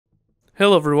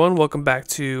Hello everyone, welcome back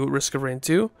to Risk of Rain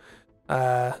 2.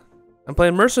 I'm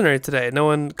playing Mercenary today. No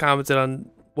one commented on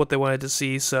what they wanted to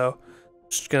see, so I'm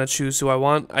just gonna choose who I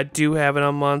want. I do have it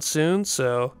on Monsoon,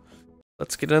 so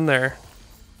let's get in there.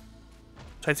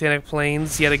 Titanic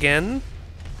Plains yet again.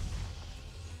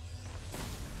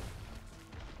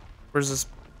 Where's this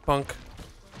punk?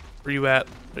 Where you at?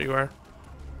 There you are.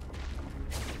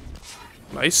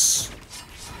 Nice.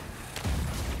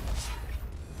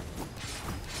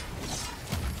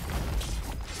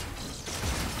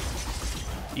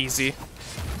 Easy.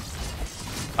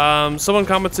 Someone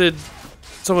commented,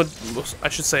 I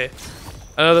should say,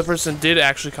 another person did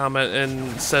actually comment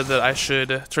and said that I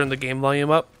should turn the game volume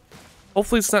up.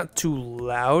 Hopefully it's not too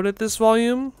loud at this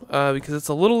volume, because it's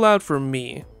a little loud for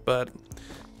me, but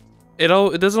it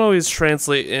doesn't always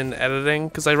translate in editing,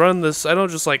 because I run this, I don't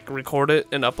just like record it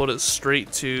and upload it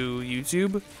straight to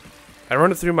YouTube. I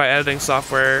run it through my editing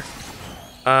software,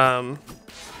 for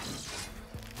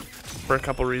a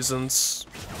couple reasons.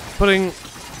 Putting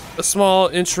a small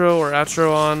intro or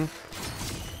outro on,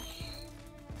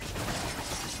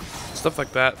 stuff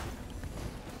like that.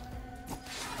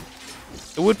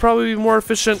 It would probably be more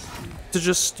efficient to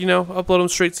just, you know, upload them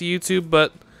straight to YouTube,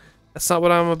 but that's not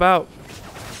what I'm about.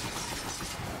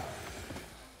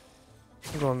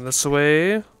 I'm going this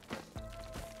way.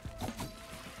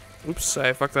 Oops,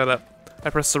 I fucked that up.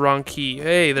 I pressed the wrong key.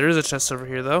 Hey, there is a chest over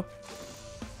here, though.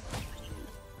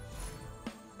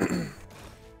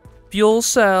 Fuel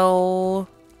cell.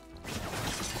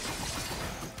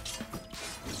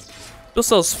 Fuel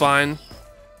cell's fine.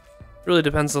 Really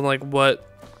depends on like what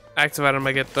active item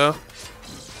I get though.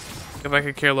 If I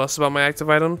could care less about my active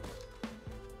item,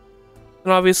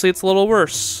 then obviously it's a little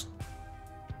worse.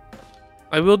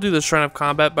 I will do the Shrine of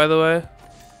Combat, by the way.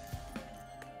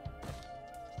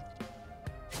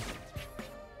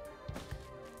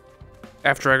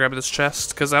 After I grab this chest,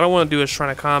 because I don't want to do a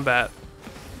Shrine of Combat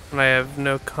and I have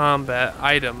no combat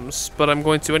items, but I'm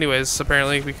going to anyways,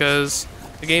 apparently, because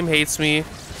the game hates me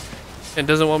and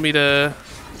doesn't want me to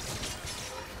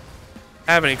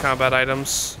have any combat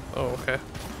items. Oh, okay.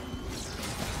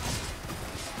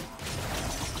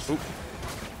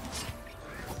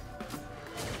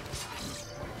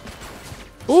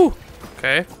 Ooh. Ooh,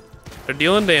 okay. They're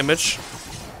dealing damage.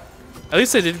 At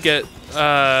least I did get,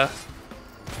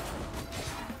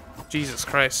 Jesus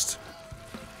Christ.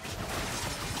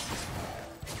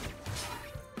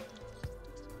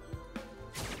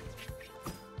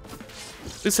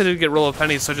 At least I did get roll of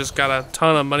pennies, so I just got a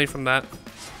ton of money from that.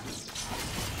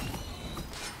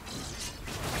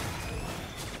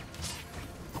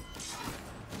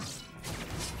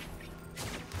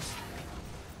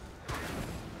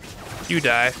 You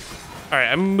die.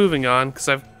 Alright, I'm moving on, because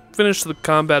I've finished the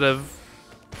combat of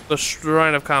the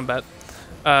Shrine of Combat.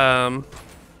 And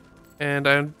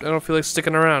I don't feel like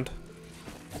sticking around.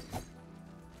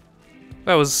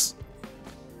 That was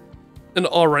an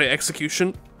alright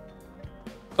execution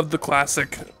of the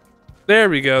classic. There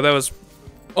we go, that was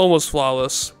almost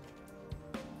flawless.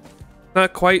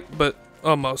 Not quite, but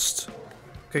almost.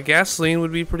 Okay, gasoline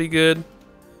would be pretty good.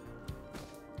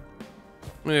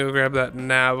 Let me go grab that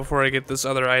now before I get this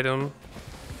other item.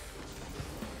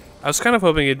 I was kind of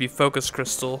hoping it'd be focus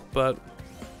crystal, but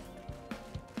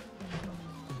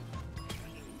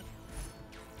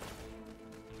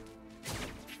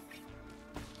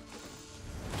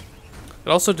it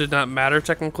also did not matter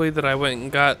technically that I went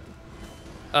and got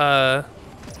the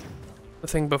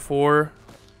thing before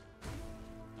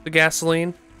the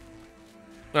gasoline.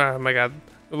 Oh my god.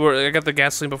 I got the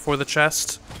gasoline before the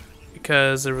chest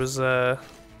because there was the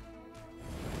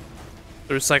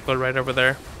recycler right over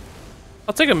there.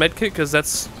 I'll take a med kit because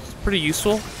that's pretty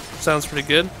useful. Sounds pretty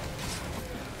good.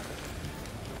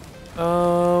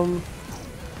 Oh,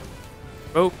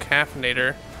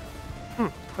 caffeinator.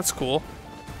 That's cool.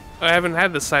 I haven't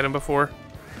had this item before.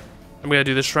 I'm gonna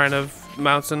do the Shrine of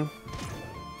Mountain.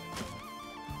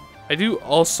 I do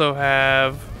also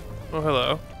have... Oh,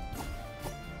 hello.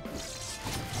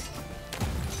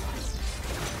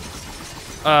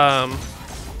 I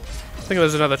think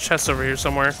there's another chest over here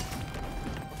somewhere.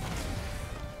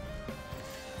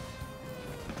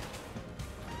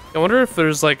 I wonder if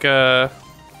there's like a...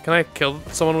 Can I kill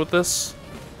someone with this?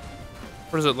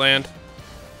 Where does it land?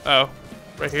 Oh,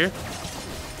 right here?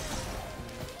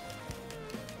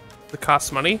 It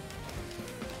costs money?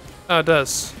 Oh, it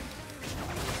does.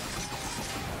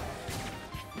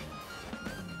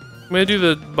 I'm gonna do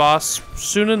the boss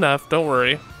soon enough, don't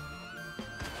worry.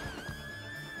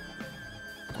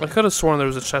 I could have sworn there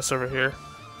was a chest over here.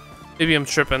 Maybe I'm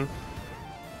tripping.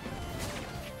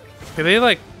 Okay, they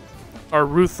like are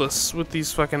ruthless with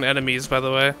these fucking enemies, by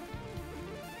the way.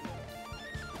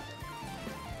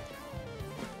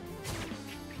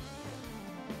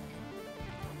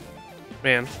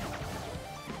 Man.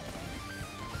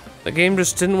 The game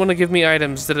just didn't want to give me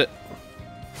items, did it?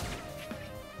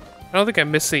 I don't think I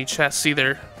missed any chests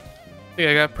either. I think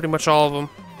I got pretty much all of them.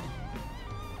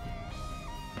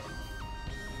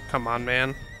 Come on,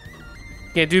 man.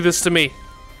 Can't do this to me.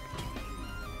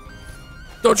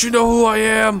 Don't you know who I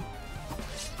am?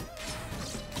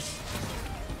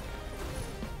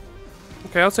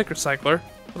 Okay, I'll take Recycler.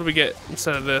 What do we get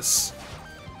instead of this?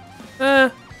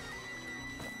 Alright,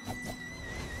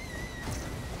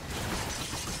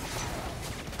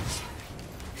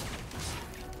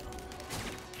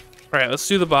 let's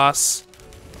do the boss.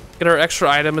 Get our extra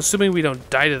item, assuming we don't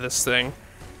die to this thing.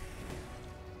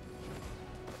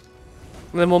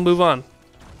 And then we'll move on.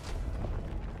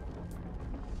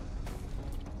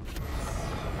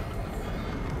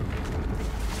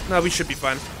 No, we should be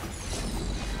fine.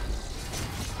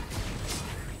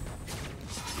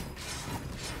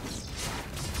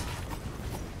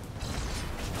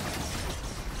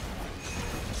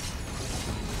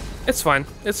 It's fine.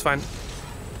 It's fine.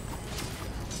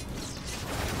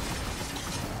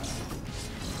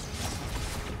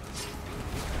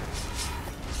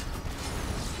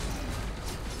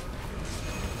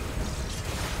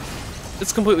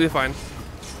 It's completely fine.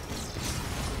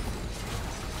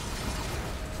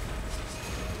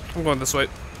 I'm going this way.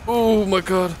 Oh my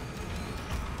god.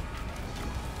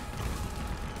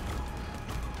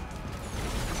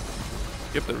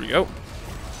 Yep, there we go.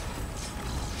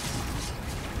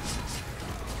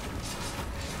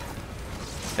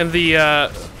 And the,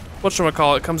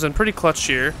 whatchamacallit comes in pretty clutch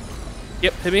here.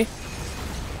 Yep, hit me.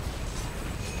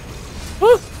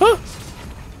 Ah, ah.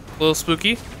 A little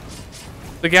spooky.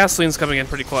 The gasoline's coming in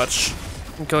pretty clutch.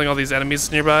 I'm killing all these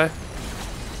enemies nearby.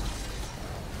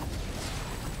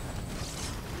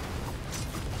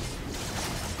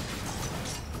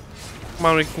 Come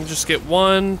on, we can just get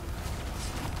one.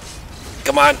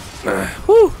 Come on!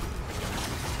 Whew!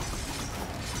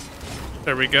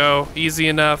 There we go. Easy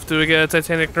enough. Do we get a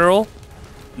Titanic Knurl?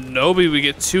 No, but we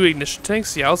get 2 ignition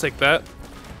tanks. Yeah, I'll take that.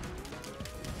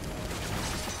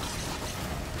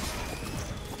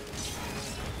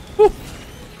 Whew.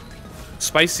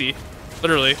 Spicy.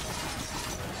 Literally.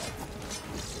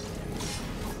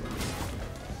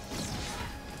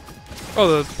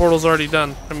 Oh, the portal's already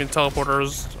done. I mean,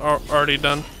 teleporter's already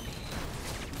done.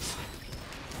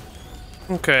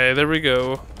 Okay, there we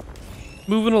go.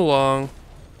 Moving along.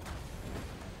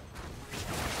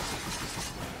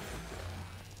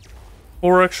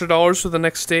 $4 extra for the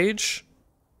next stage.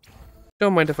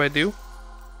 Don't mind if I do.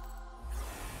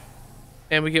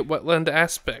 And we get Wetland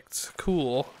Aspect.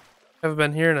 Cool. Haven't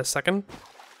been here in a second.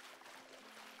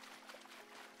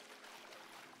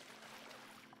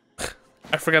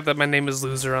 I forgot that my name is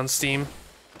Loser on Steam.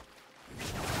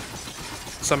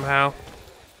 Somehow.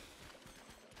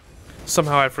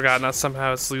 Somehow I forgot, not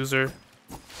somehow it's Loser.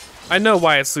 I know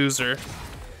why it's Loser.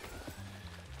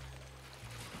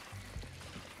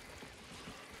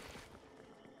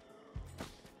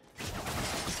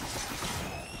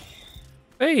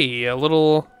 Hey, a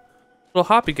little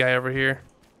hoppy guy over here.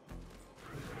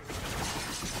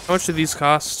 How much do these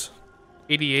cost?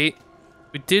 88.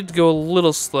 We did go a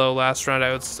little slow last round,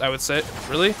 I would say.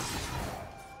 Really?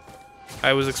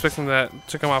 I was expecting that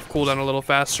to come off cooldown a little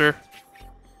faster.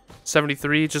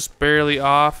 73, just barely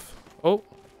off. Oh.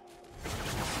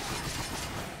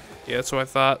 Yeah, that's what I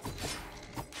thought.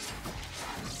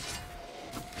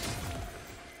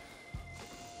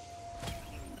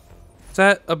 Is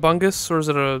that a bungus or is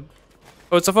it a...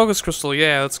 Oh, it's a focus crystal.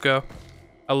 Yeah, let's go.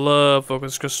 I love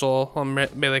focus crystal on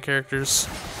melee characters.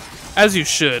 As you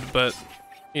should, but,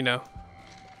 you know.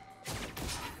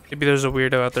 Maybe there's a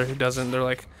weirdo out there who doesn't. They're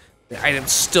like, the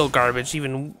item's still garbage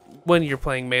even when you're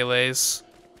playing melees.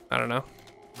 I don't know.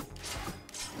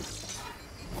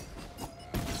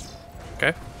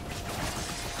 Okay.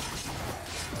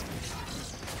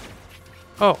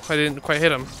 Oh, I didn't quite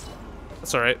hit him.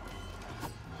 That's alright.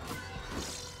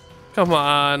 Come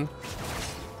on.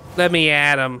 Let me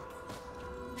at him.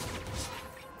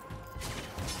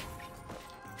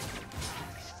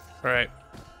 Alright.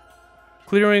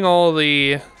 Clearing all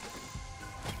the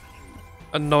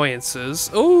annoyances.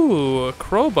 Ooh, a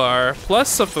crowbar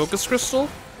plus a focus crystal.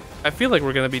 I feel like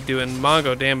we're gonna be doing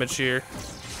Mongo damage here.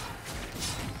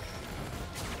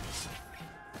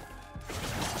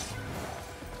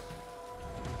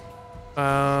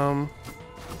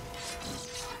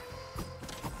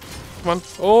 Come on.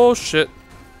 Oh shit.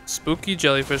 Spooky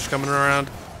jellyfish coming around.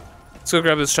 Let's go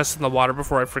grab this chest in the water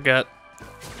before I forget.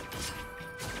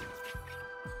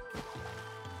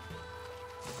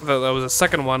 That was a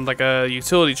second one, like a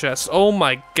utility chest. Oh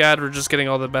my god, we're just getting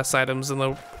all the best items in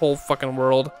the whole fucking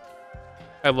world.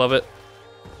 I love it.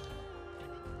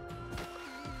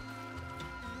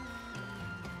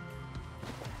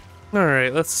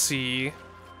 Alright, let's see.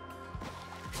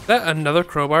 Is that another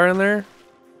crowbar in there?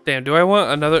 Damn, do I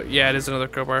want another? Yeah, it is another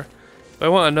crowbar. Do I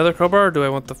want another crowbar or do I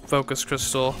want the focus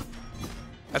crystal?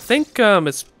 I think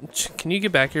it's... Can you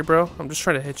get back here, bro? I'm just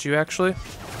trying to hit you, actually.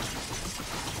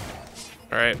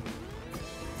 Alright.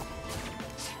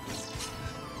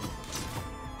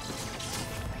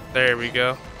 There we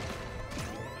go.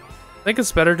 I think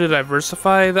it's better to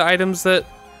diversify the items that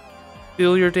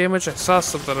deal your damage. I saw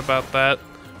something about that.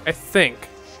 I think.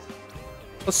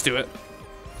 Let's do it.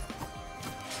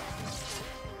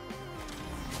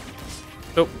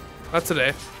 Nope, not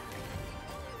today.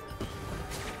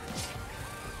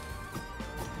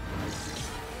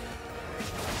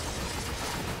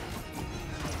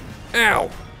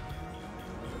 Ow!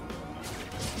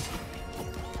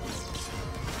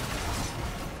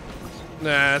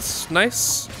 That's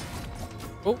nice.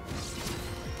 Oh.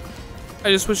 I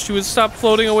just wish you would stop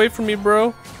floating away from me,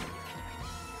 bro.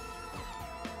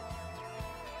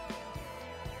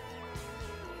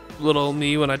 Little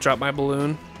me when I drop my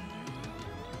balloon.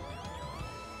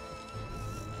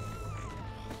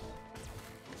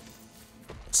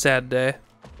 Sad day.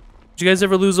 Did you guys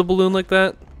ever lose a balloon like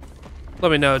that?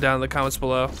 Let me know down in the comments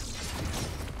below.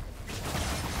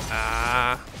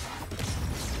 Ah.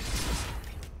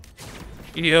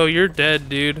 Yo, you're dead,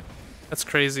 dude. That's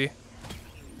crazy.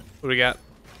 What do we got?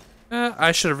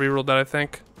 I should have rerolled that, I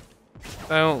think.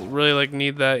 I don't really, like,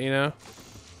 need that, you know?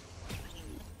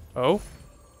 Oh?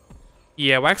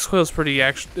 Yeah, wax coil's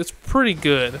it's pretty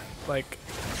good. Like,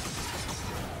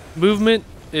 movement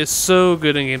is so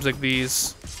good in games like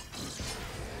these.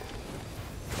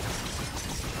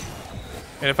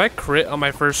 And if I crit on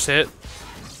my first hit...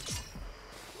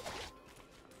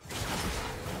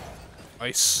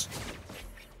 Nice.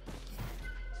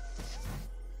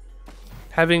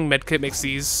 Having medkit makes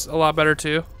these a lot better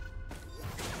too.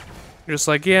 You're just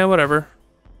like, yeah, whatever.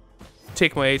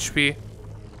 Take my HP. I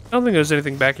don't think there's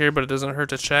anything back here, but it doesn't hurt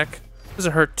to check. It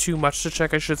doesn't hurt too much to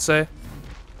check, I should say.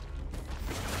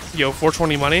 Yo,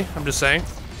 420 money, I'm just saying.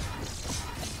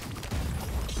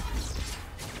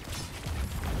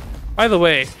 By the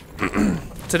way,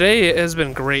 today has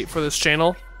been great for this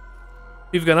channel.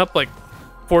 We've gone up like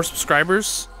 4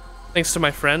 subscribers, thanks to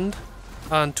my friend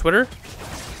on Twitter.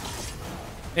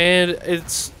 And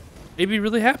it made me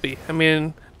really happy. I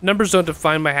mean, numbers don't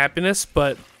define my happiness,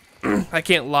 but I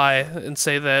can't lie and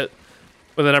say that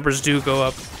when the numbers do go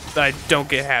up, I don't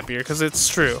get happier, because it's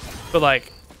true. But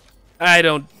like, I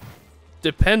don't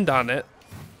depend on it.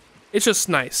 It's just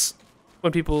nice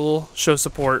when people show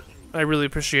support. I really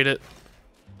appreciate it.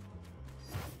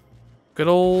 Good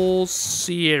old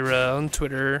Sierra on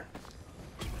Twitter.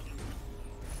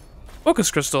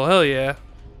 Focus crystal, hell yeah.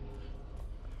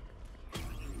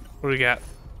 What do we got?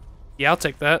 Yeah, I'll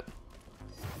take that.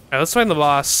 Alright, let's find the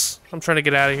boss. I'm trying to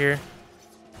get out of here.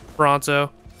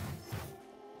 Pronto.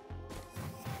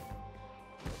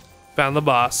 Found the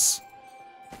boss.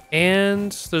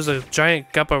 And there's a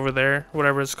giant gup over there,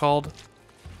 whatever it's called.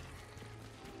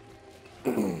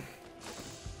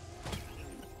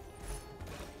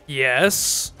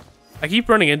 Yes. I keep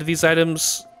running into these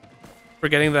items,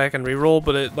 forgetting that I can reroll,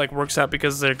 but it like works out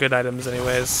because they're good items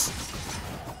anyways.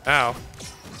 Ow.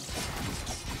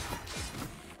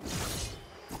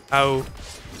 Ow.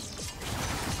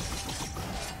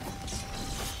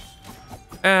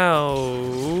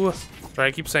 Ow. Sorry,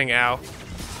 I keep saying ow.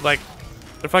 Like,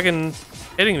 they're fucking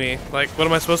hitting me. Like, what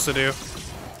am I supposed to do?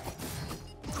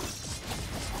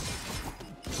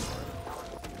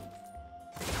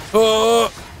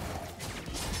 Oh!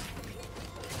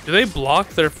 Do they block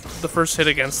the first hit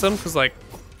against them? Because, like,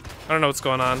 I don't know what's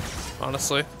going on,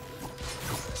 honestly.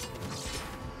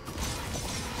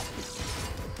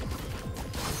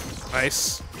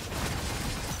 Nice.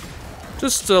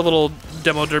 Just a little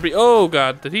demo derby. Oh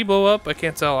god, did he blow up? I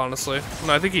can't tell, honestly.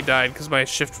 No, I think he died because my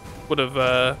shift would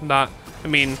have not. I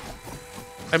mean,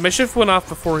 my shift went off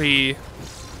before he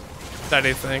died,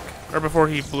 I think, or before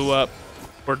he blew up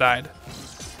or died.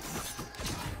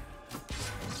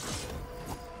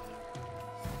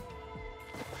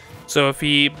 So if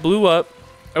he blew up,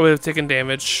 I would have taken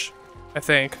damage, I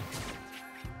think.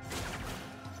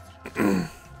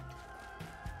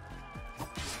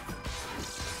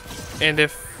 And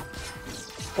if...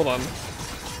 Hold on.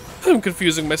 I'm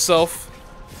confusing myself.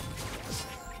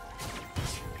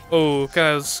 Oh,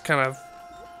 that was kind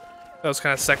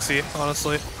of sexy,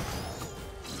 honestly.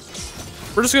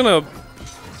 We're just gonna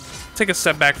take a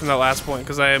step back from that last point,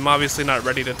 because I am obviously not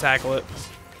ready to tackle it.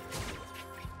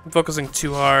 I'm focusing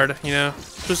too hard, you know?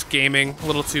 Just gaming a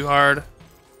little too hard.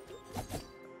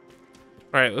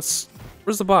 Alright, let's...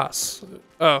 Where's the boss?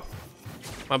 Oh.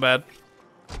 My bad.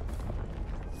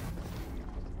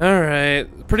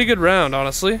 Alright. Pretty good round,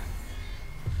 honestly.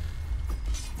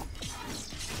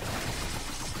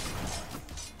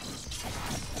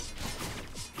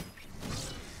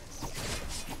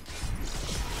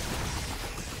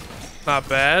 Not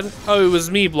bad. Oh, it was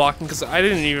me blocking because I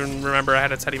didn't even remember I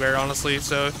had a teddy bear, honestly,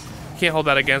 so you can't hold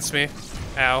that against me.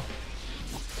 Ow.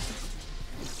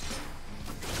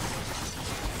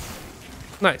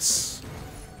 Nice.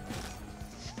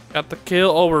 Got the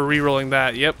kill. Oh, we're re-rolling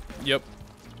that. Yep, yep.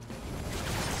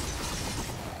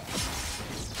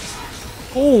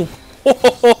 Oh! Ho,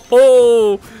 ho, ho,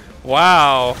 ho.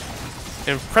 Wow.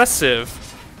 Impressive.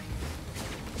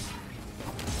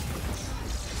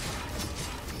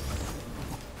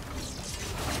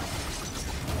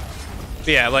 But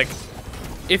yeah, like,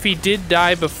 if he did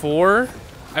die before,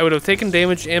 I would have taken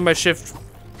damage and my shift...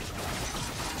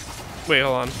 Wait,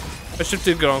 hold on. My shift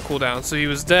did go on cooldown, so he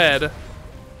was dead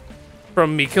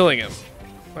from me killing him.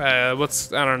 I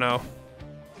don't know.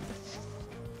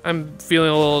 I'm feeling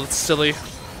a little silly.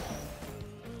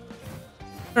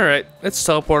 Alright, it's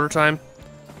teleporter time.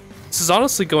 This is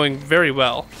honestly going very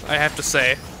well, I have to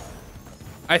say.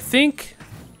 I think...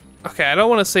 Okay, I don't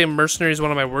want to say Mercenary is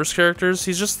one of my worst characters.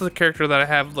 He's just the character that I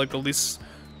have like the least,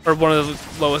 or one of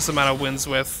the lowest amount of wins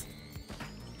with.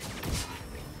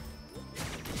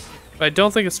 But I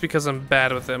don't think it's because I'm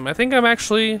bad with him. I think I'm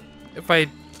actually, if I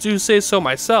do say so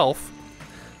myself,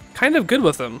 kind of good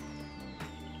with him.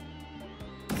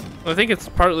 I think it's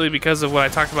partly because of what I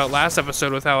talked about last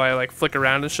episode with how I like flick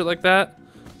around and shit like that.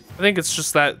 I think it's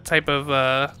just that type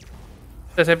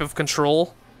of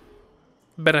control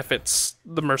benefits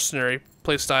the mercenary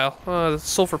playstyle. The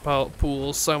sulfur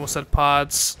pools. I almost said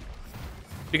pods.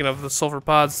 Speaking of the sulfur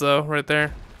pods, though, right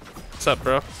there. What's up,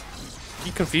 bro?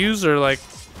 You confused or like,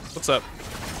 what's up?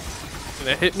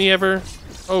 Gonna hit me ever?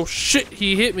 Oh shit,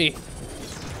 he hit me.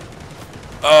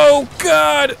 Oh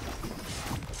god!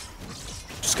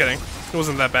 Just kidding. It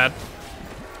wasn't that bad.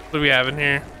 What do we have in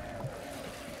here?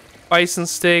 Bison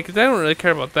steak. I don't really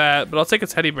care about that, but I'll take a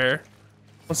teddy bear.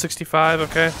 165,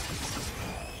 okay.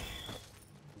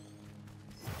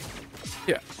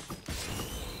 Yeah.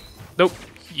 Nope.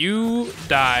 You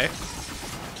die.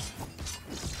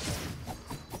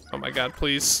 Oh my god,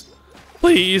 please.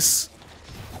 Please!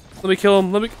 Let me kill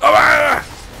him. Let me... Oh, ah!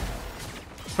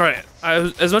 Alright.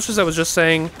 As much as I was just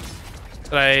saying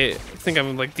that I think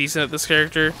I'm like decent at this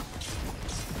character,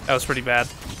 that was pretty bad.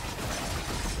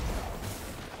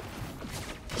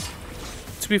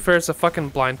 To be fair, it's a fucking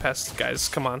blind pest, guys.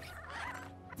 Come on.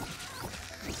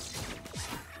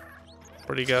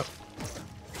 Where'd he go?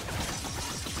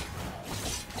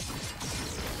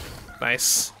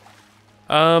 Nice.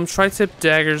 Tri-tip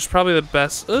dagger's probably the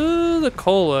best. The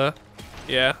cola.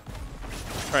 Yeah.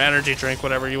 Or energy drink,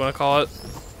 whatever you want to call it.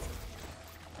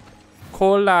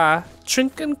 Cola.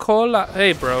 Drinking cola.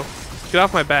 Hey, bro. Get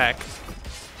off my back.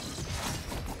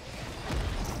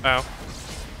 Wow.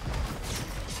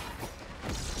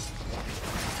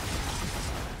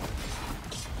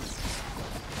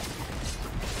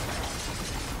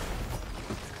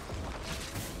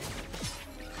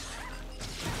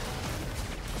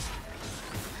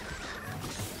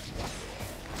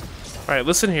 Alright,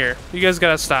 listen here. You guys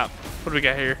gotta stop. What do we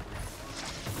got here?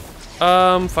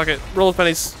 Fuck it. Roll of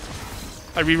pennies.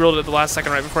 I re-rolled it at the last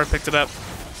second right before I picked it up.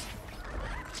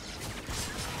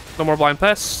 No more blind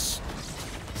pests.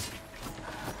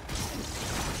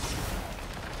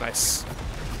 Nice.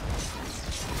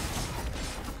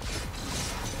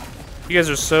 You guys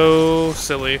are so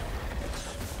silly.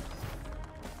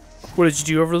 What did you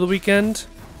do over the weekend?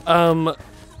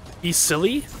 Be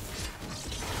silly?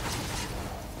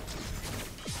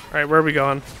 Alright, where are we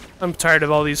going? I'm tired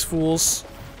of all these fools.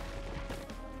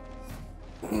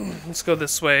 Let's go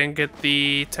this way and get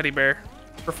the teddy bear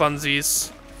for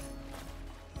funsies.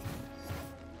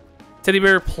 Teddy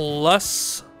bear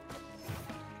plus...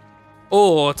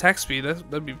 Oh, attack speed.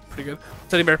 That'd be pretty good.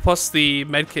 Teddy bear plus the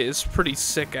medkit is pretty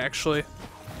sick, actually.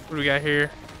 What do we got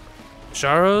here?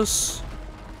 Jaros?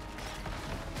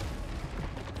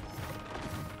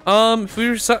 If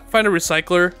we find a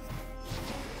recycler...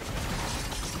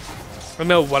 I don't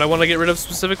know what I want to get rid of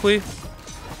specifically.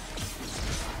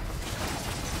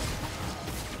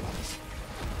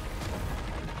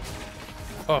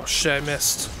 Oh shit, I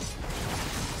missed.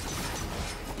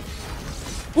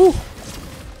 Woo!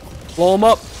 Blow him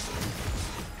up.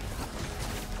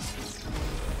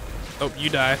 Oh, you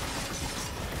die.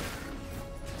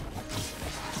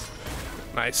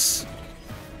 Nice.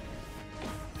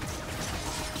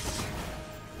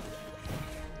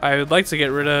 I would like to get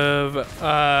rid of,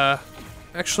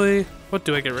 Actually, what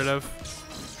do I get rid of?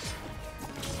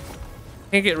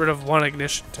 Can't get rid of one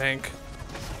ignition tank.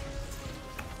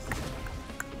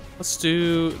 Let's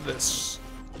do this.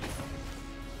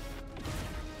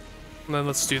 And then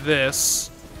let's do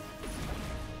this.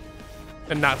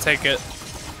 And not take it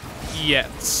yet.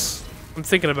 I'm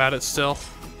thinking about it still.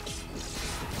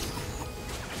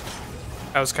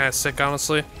 That was kind of sick,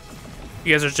 honestly.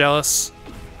 You guys are jealous.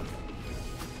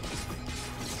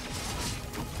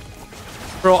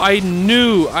 Bro, I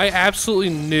absolutely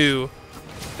knew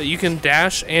that you can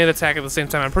dash and attack at the same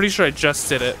time. I'm pretty sure I just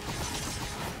did it.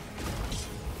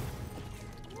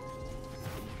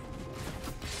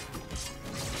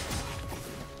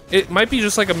 It might be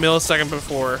just like a millisecond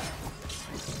before.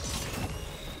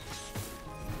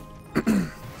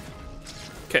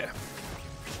 Okay.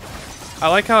 I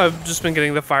like how I've just been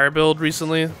getting the fire build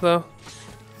recently, though.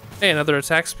 Hey, another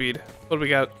attack speed. What do we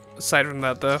got aside from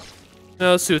that, though?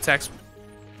 No, let's do attack speed.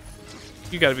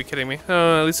 You gotta be kidding me.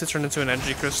 Oh, at least it turned into an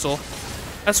energy crystal.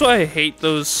 That's why I hate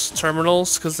those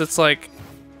terminals, because it's like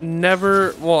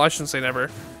never, well, I shouldn't say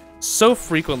never. So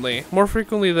frequently, more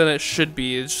frequently than it should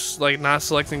be, it's just like not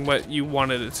selecting what you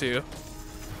wanted it to.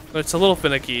 It's a little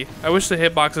finicky. I wish the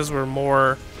hitboxes were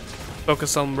more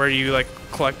focused on where you like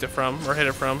collect it from or hit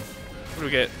it from. What do we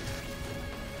get?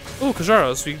 Ooh,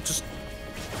 Kajaros. We just...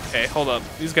 Okay, hold up.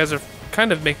 These guys are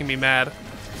kind of making me mad.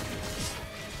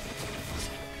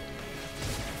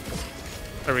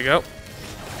 There we go.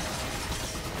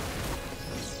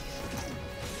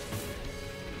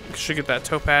 Should get that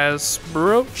topaz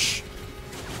brooch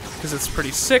because it's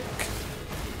pretty sick.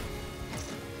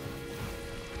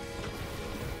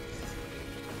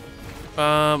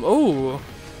 Oh,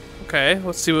 okay.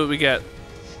 Let's see what we get.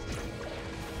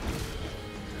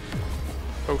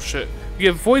 Oh shit! We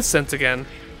get void scent again.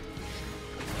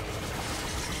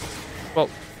 Well,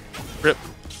 rip.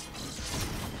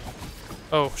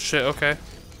 Oh shit! Okay,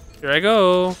 here I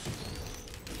go.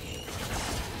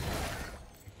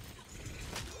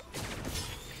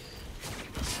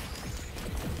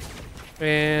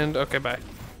 And, okay, bye.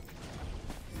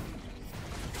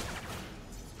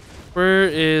 Where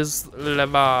is Le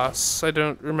Boss? I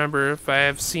don't remember if I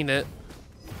have seen it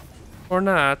or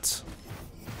not.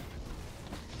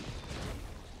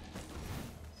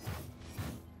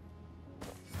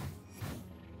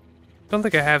 Don't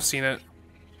think I have seen it.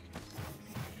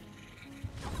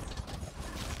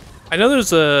 I know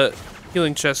there's a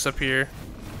healing chest up here.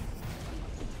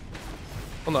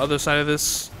 On the other side of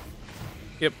this.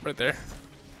 Yep, right there.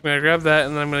 I'm gonna grab that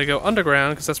and then I'm gonna go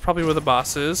underground because that's probably where the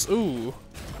boss is. Ooh,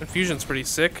 infusion's pretty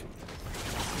sick.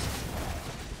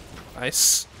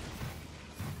 Nice.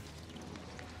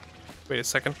 Wait a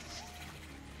second.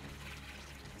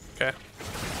 Okay.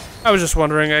 I was just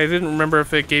wondering, I didn't remember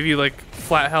if it gave you like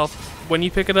flat health when you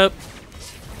pick it up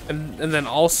and then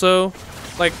also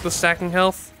like the stacking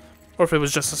health, or if it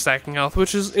was just the stacking health,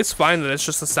 which is, it's fine that it's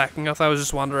just the stacking health. I was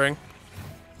just wondering.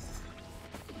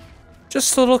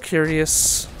 Just a little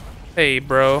curious. Hey,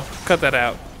 bro. Cut that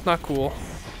out. Not cool.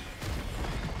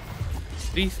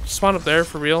 Did he spawn up there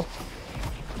for real?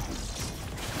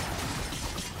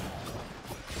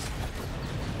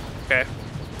 Okay.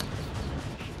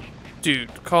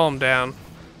 Dude, calm down.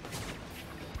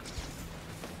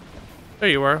 There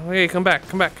you are. Hey, come back.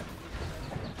 Come back.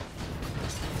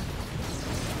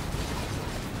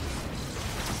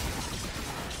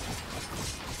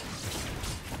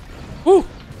 Woo!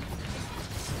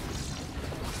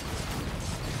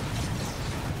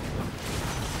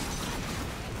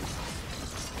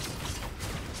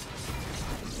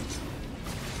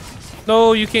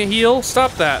 No, you can't heal.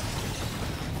 Stop that.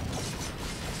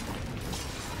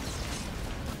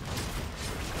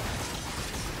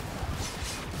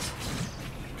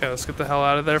 Okay, let's get the hell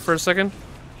out of there for a second.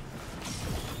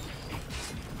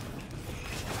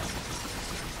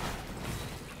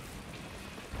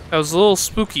 That was a little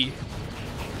spooky.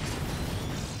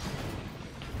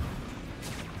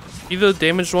 You the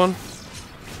damaged one?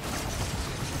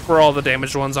 We're all the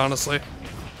damaged ones, honestly.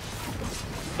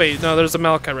 Wait, no, there's a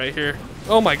Malachite right here.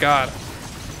 Oh my god.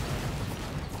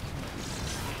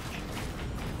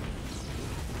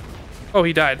 Oh,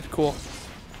 he died. Cool.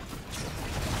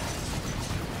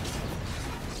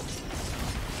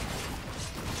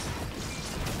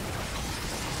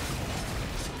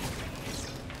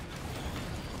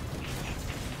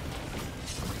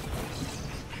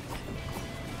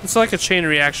 It's like a chain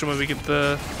reaction when we get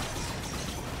the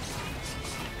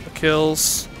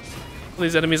kills. All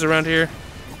these enemies around here.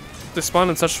 They spawn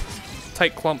in such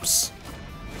tight clumps.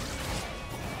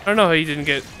 I don't know how you didn't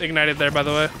get ignited there, by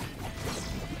the way.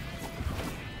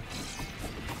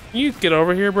 Can you get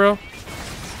over here, bro?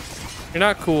 You're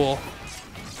not cool.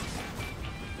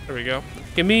 There we go.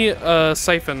 Give me a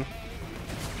siphon.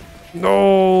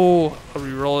 No! I'll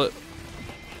re-roll it.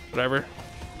 Whatever.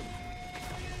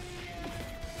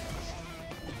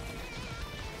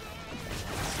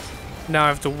 Now I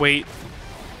have to wait.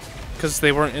 Because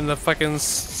they weren't in the fucking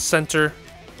center.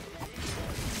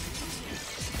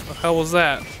 What the hell was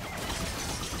that?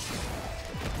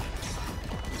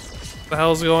 What the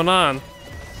hell's going on?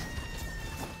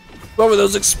 What were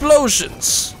those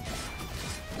explosions?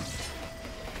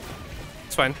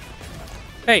 It's fine.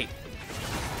 Hey.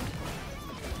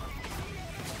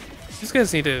 These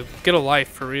guys need to get a life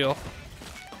for real.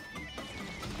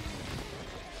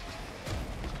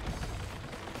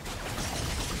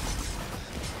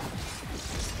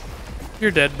 You're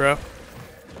dead, bro.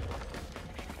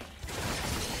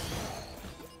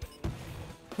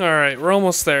 Alright, we're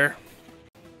almost there.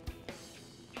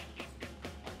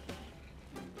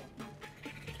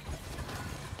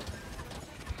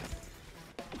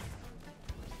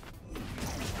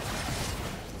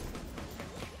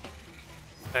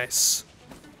 Nice.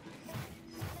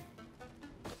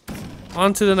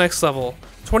 On to the next level.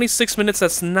 26 minutes,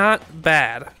 that's not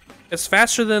bad. It's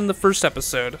faster than the first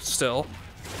episode, still.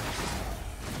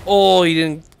 Oh, he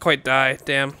didn't quite die.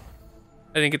 Damn.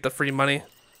 I didn't get the free money.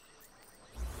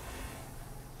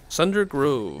 Sunder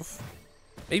Grove.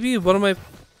 Maybe one of my...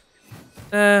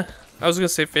 I was gonna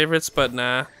say favorites, but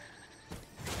nah.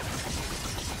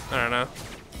 I don't know.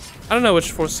 I don't know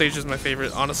which fourth stage is my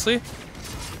favorite, honestly.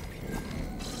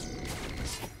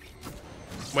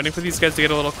 Waiting for these guys to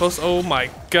get a little close. Oh my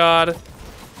god.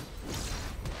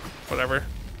 Whatever.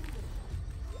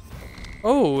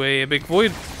 Oh, a big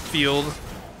void field.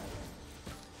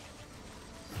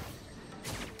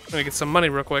 Let me get some money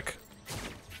real quick.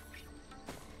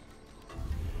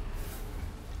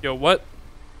 Yo, what?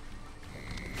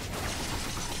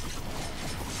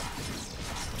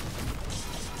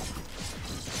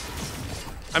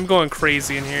 I'm going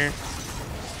crazy in here.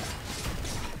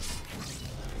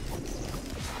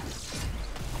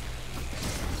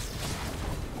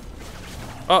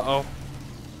 Uh-oh.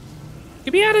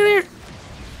 Get me out of there!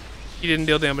 He didn't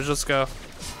deal damage, let's go.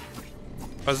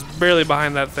 I was barely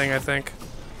behind that thing, I think.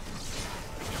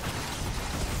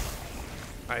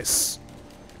 Nice.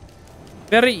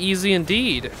 Very easy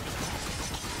indeed.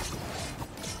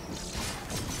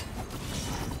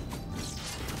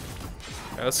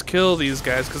 Okay, let's kill these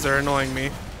guys because they're annoying me.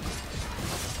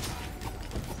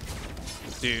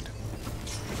 Dude.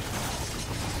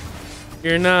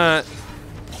 You're not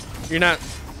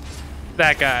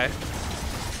that guy.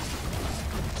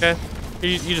 Okay?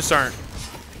 You just aren't.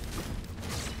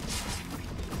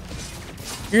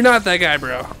 You're not that guy,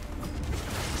 bro.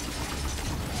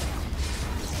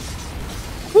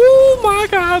 Oh my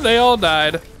god, they all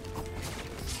died.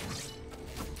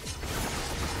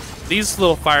 These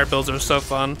little fire builds are so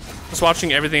fun. Just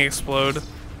watching everything explode. Look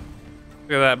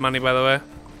at that money, by the way.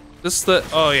 This is the...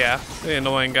 Oh yeah, the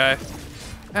annoying guy.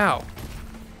 Ow.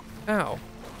 Ow.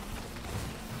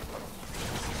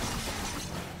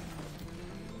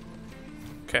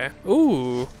 Okay.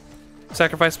 Ooh.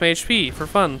 Sacrifice my HP for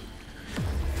fun.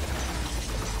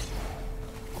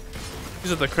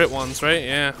 These are the crit ones, right?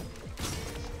 Yeah.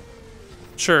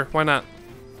 Sure, why not?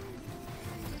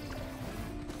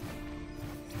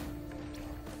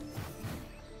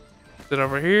 Is it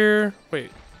over here?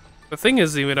 Wait. The thing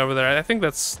is even over there. I think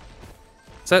that's...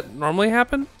 Does that normally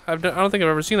happen? I don't think I've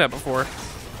ever seen that before.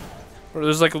 Or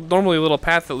there's like normally a little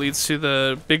path that leads to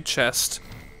the big chest.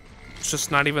 It's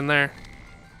just not even there.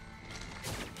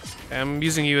 I'm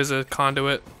using you as a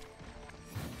conduit.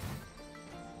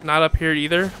 Not up here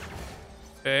either.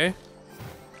 Okay.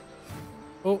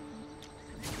 Oh.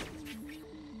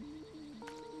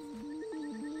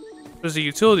 There's a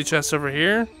utility chest over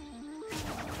here.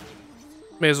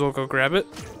 May as well go grab it.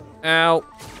 Ow.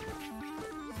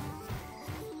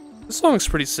 This song's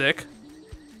pretty sick.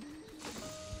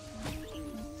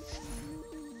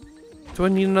 Do I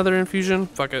need another infusion?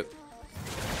 Fuck it.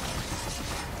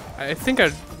 I think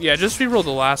yeah, just re-rolled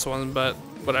the last one, but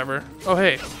whatever. Oh,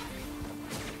 hey.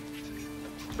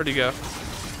 Where'd he go? I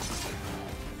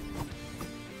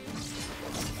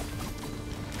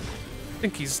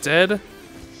think he's dead.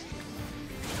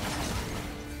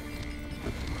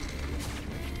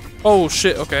 Oh,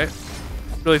 shit, okay.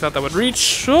 Really thought that would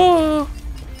reach. Oh.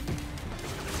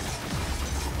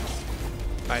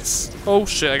 Nice. Oh,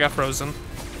 shit, I got frozen.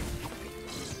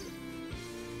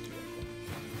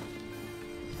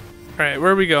 Alright,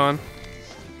 where are we going?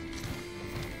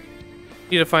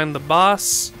 Need to find the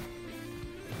boss.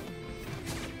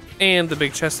 And the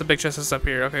big chest. The big chest is up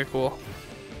here. Okay, cool.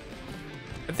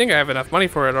 I think I have enough money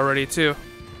for it already too.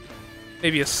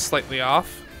 Maybe it's slightly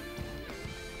off.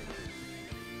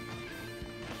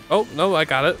 Oh, no, I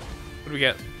got it. What do we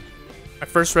get? My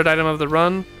first red item of the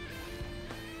run.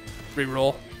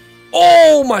 Reroll.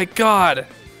 Oh my god!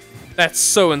 That's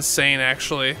so insane,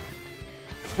 actually.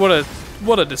 What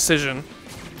a decision.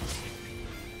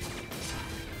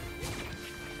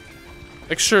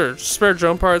 Like, sure, spare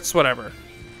drone parts, whatever.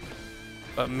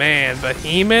 But man,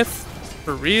 Behemoth?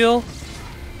 For real?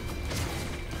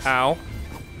 Ow.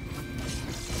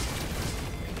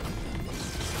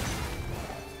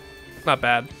 Not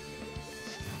bad.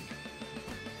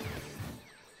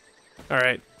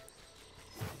 Alright.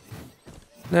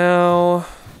 Now...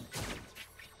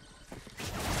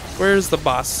 where's the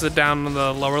boss? Is it down on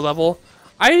the lower level?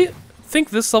 I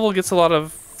think this level gets a lot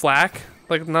of flack.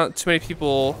 Like, not too many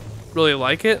people really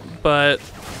like it, but...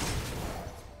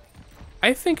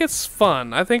 I think it's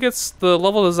fun. I think the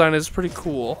level design is pretty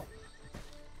cool.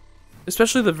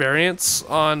 Especially the variants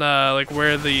on, like,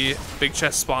 where the big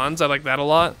chest spawns. I like that a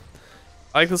lot.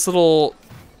 I like this little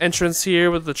entrance here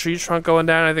with the tree trunk going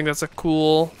down. I think that's a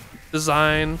cool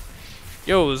design.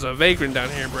 Yo, there's a vagrant down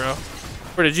here, bro.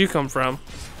 Where did you come from?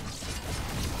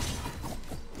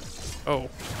 Oh.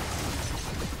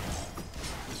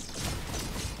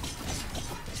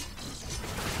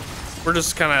 We're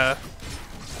just kind of...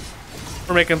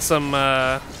 we're making some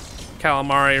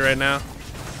calamari right now.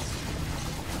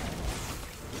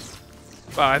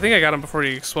 Wow, I think I got him before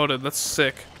he exploded. That's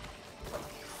sick.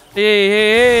 Hey,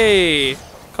 hey, hey!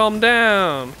 Calm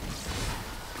down.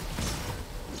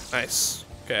 Nice.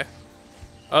 Okay.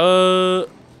 I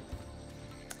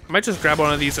might just grab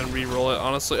one of these and re-roll it,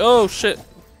 honestly. Oh, shit.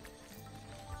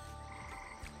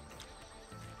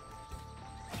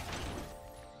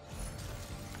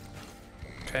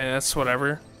 Okay, that's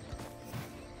whatever.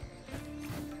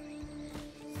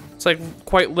 It's like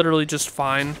quite literally just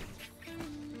fine.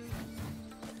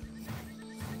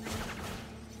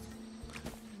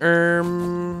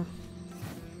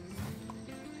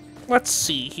 Let's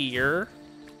see here.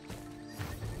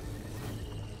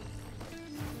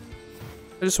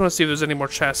 I just want to see if there's any more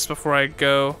chests before I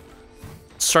go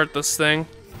start this thing.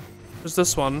 There's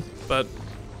this one, but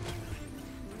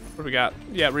what do we got?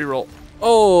 Yeah, reroll.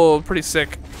 Oh, pretty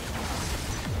sick.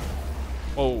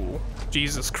 Oh,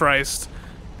 Jesus Christ.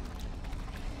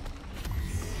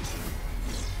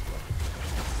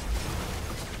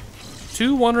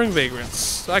 Two wandering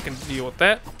vagrants. I can deal with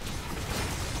that.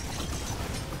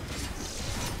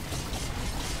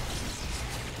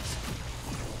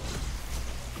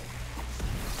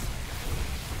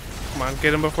 Come on,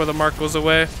 get him before the mark goes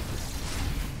away.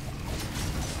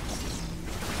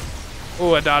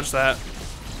 Oh, I dodged that.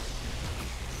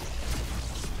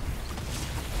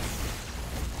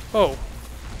 Oh.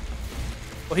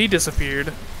 Well, he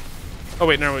disappeared. Oh,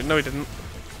 wait, no, he didn't.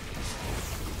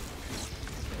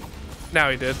 Now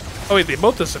he did. Oh, wait, they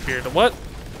both disappeared. What?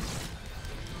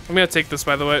 I'm gonna take this,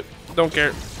 by the way. Don't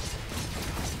care.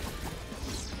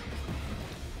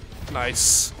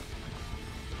 Nice.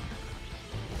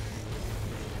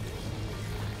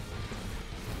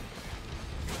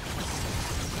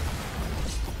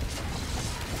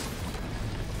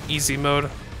 Easy mode.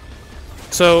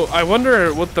 So I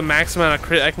wonder what the max amount of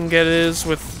crit I can get is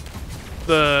with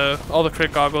all the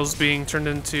crit goggles being turned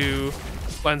into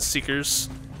lens seekers.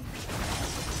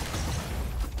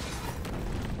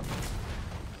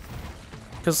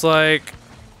 Cause like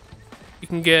you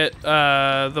can get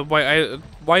the white.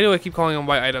 Why do I keep calling them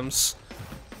white items?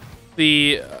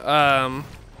 The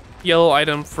yellow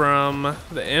item from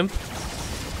the imp,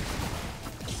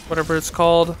 whatever it's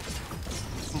called.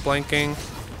 I'm blanking.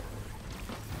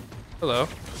 Hello.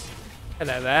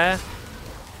 Hello there.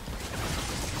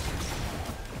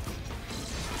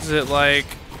 Is it like...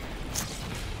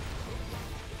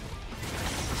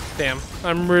 damn,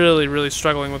 I'm really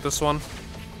struggling with this one.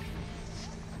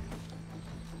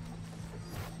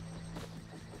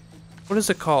 What is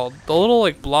it called? The little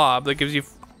like blob that gives you,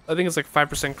 I think it's like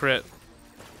 5% crit.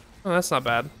 Oh, that's not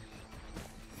bad.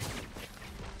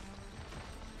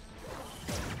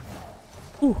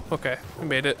 Ooh, okay, we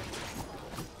made it.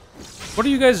 What are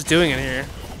you guys doing in here?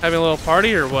 Having a little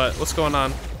party or what? What's going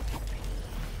on?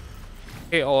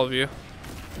 Hate all of you.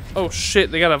 Oh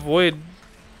shit, they got a void.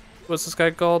 What's this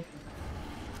guy called?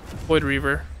 Void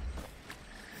Reaver.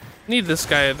 Need this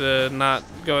guy to not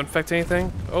go infect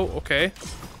anything. Oh, okay.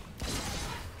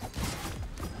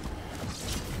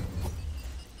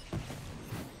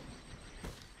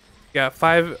 Got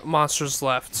 5 monsters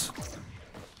left.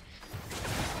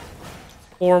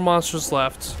 4 monsters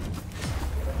left.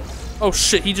 Oh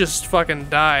shit, he just fucking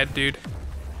died, dude.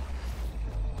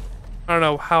 I don't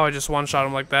know how I just one-shot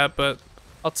him like that, but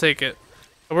I'll take it.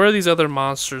 Where are these other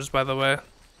monsters, by the way?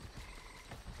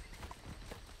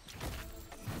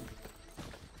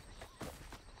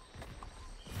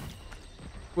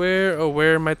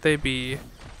 Where might they be?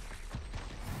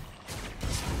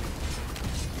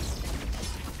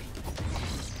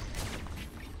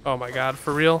 Oh my god,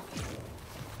 for real?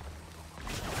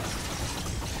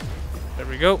 There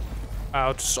we go.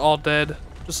 Wow, just all dead.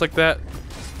 Just like that.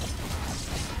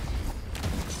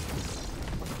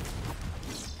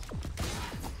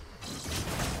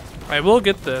 I will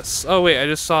get this. Oh wait, I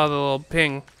just saw the little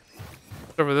ping.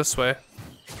 It's over this way.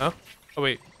 Huh? Oh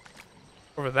wait.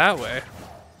 Over that way.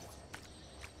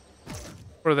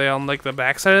 Were they on like the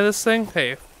backside of this thing?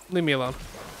 Hey, leave me alone.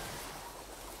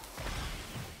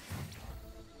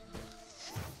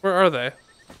 Where are they?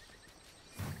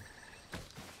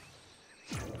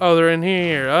 Oh, they're in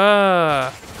here.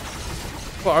 Ah.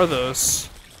 What are those?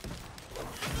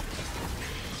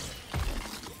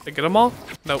 Did I get them all?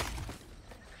 Nope.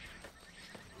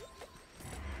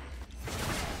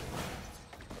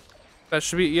 That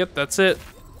should be, yep, that's it.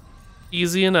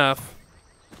 Easy enough.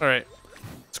 Alright.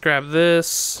 Let's grab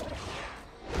this.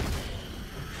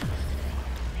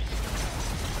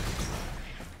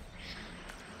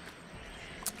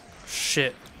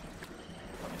 Shit.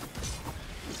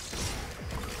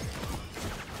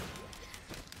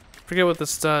 Forget what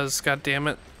this does, god damn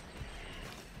it.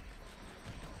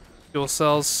 Fuel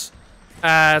cells.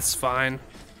 Ah, it's fine.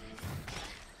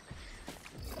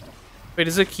 Wait,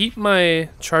 does it keep my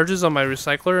charges on my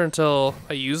recycler until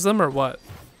I use them, or what?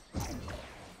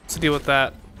 What's the deal with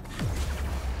that?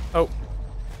 Oh.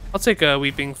 I'll take a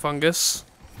weeping fungus.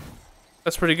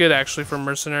 That's pretty good, actually, for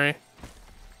mercenary.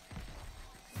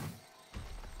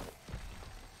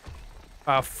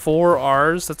 4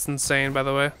 R's? That's insane, by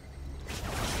the way.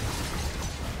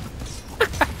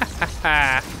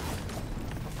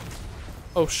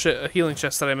 Oh shit, a healing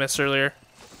chest that I missed earlier.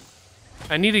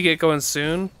 I need to get going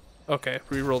soon. Okay,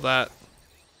 reroll that.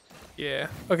 Yeah.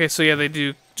 Okay, so yeah, they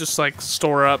do just like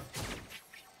store up.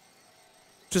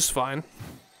 Just fine.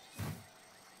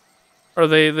 Or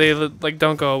they like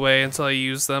don't go away until I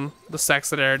use them. The stacks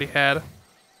that I already had.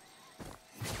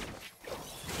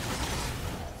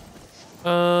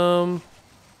 Alright,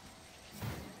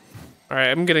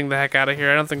 I'm getting the heck out of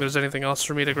here. I don't think there's anything else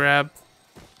for me to grab.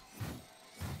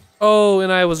 Oh,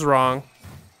 and I was wrong.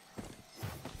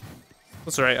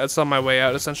 That's alright, that's on my way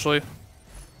out, essentially.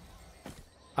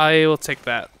 I will take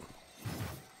that.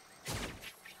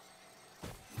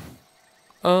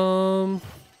 Yeah,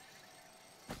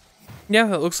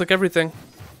 that looks like everything.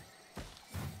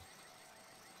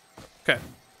 Okay.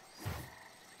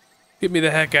 Get me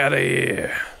the heck out of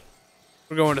here.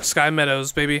 We're going to Sky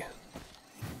Meadows, baby.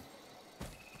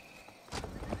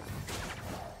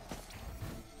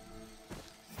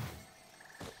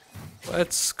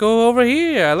 Let's go over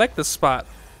here. I like this spot.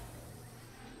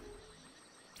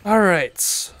 Alright.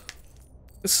 This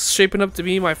is shaping up to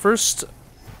be my first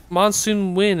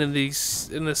monsoon win in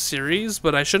this series,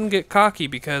 but I shouldn't get cocky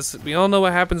because we all know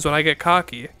what happens when I get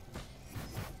cocky.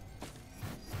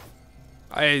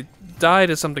 I die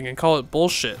to something and call it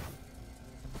bullshit.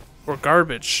 Or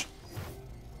garbage.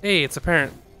 Hey, it's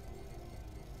apparent.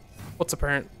 What's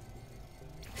apparent?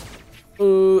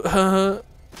 I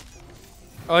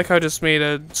like how I just made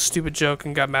a stupid joke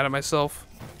and got mad at myself.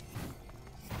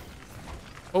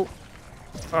 Oh.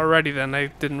 Alrighty then, I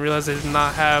didn't realize I did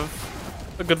not have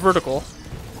a good vertical.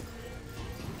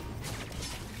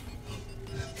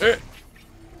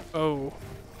 Oh.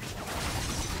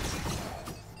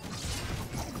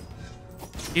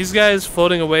 These guys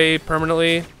floating away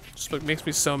permanently just makes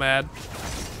me so mad.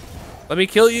 Let me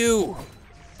kill you!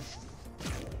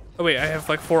 Oh wait, I have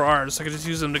like 4 R's, so I can just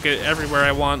use them to get everywhere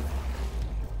I want.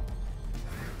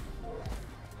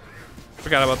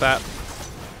 Forgot about that.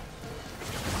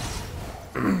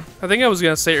 I think I was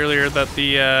gonna say earlier that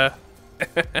the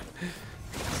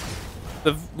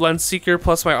the lens seeker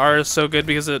plus my R is so good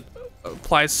because it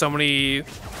applies so many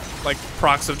like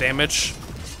procs of damage.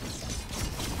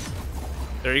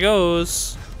 There he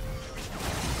goes.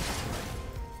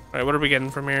 All right, what are we getting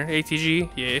from here? ATG,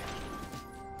 yeah.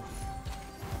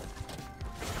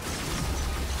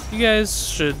 You guys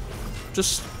should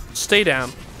just stay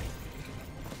down.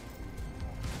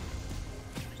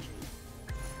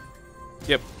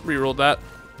 Yep, rerolled that.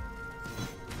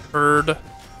 Bird.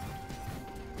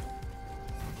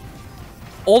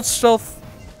 Old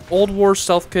War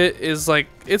stealth kit is like,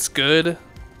 it's good,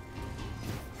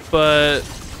 but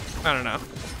I don't know.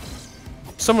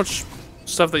 So much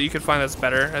stuff that you could find that's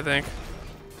better, I think.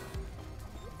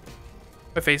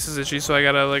 My face is itchy, so I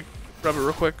gotta like Grab it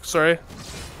real quick. Sorry.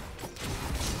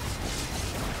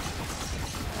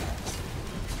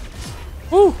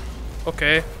 Woo!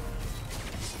 Okay.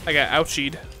 I got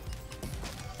ouchied.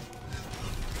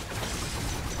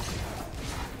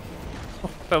 Oh,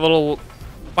 that little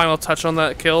final touch on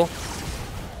that kill.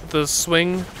 The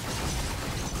swing.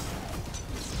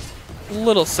 A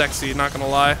little sexy, not gonna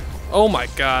lie. Oh my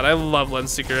god, I love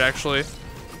Lens Seeker actually.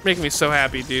 Making me so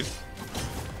happy, dude.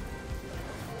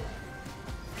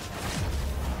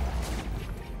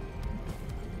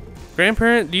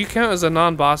 Grandparent, do you count as a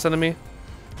non-boss enemy?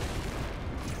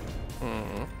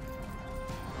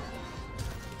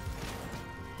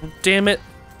 Damn it.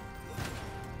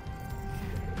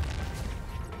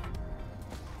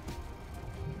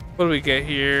 What do we get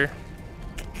here?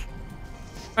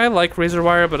 I like Razor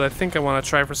Wire, but I think I want to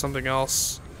try for something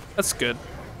else. That's good.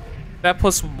 That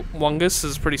plus Wungus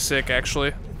is pretty sick,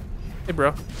 actually. Hey,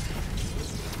 bro.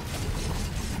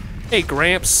 Hey,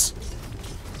 Gramps.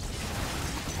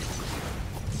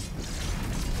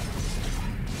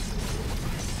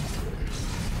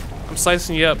 I'm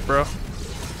slicing you up, bro.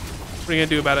 What are you gonna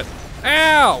do about it?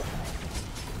 Ow!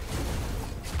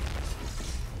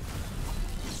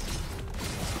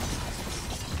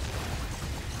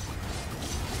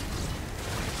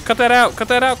 Cut that out! Cut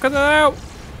that out! Cut that out!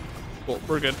 Well,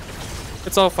 we're good.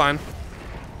 It's all fine.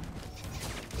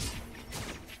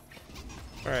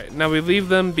 Alright, now we leave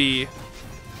them be.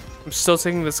 I'm still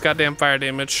taking this goddamn fire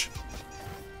damage.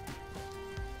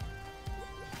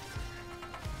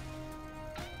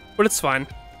 But it's fine.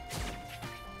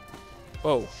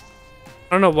 Whoa.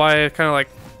 I don't know why I kind of like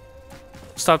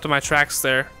stopped in my tracks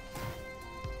there.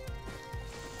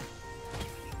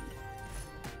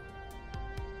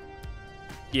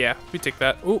 Yeah, we take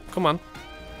that. Oh, come on.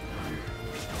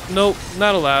 Nope,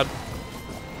 not allowed.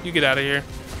 You get out of here.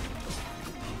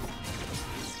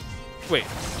 Wait,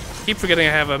 keep forgetting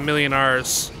I have a million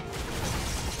R's.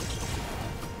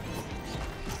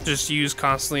 Just use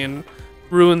constantly and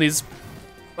ruin these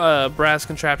brass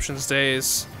contraptions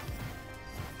days.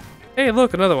 Hey,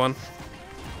 look, another one.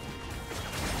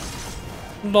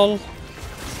 Lol.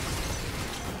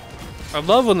 I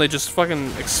love when they just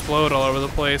fucking explode all over the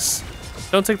place.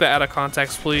 Don't take that out of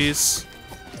context, please.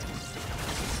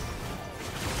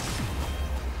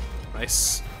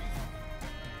 Nice.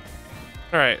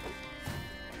 Alright.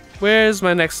 Where's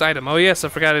my next item? Oh yes, I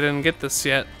forgot I didn't get this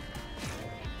yet.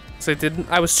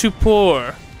 I was too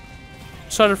poor.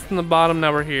 Started from the bottom,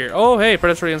 now we're here. Oh hey,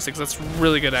 Predatory Instincts, that's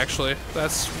really good actually.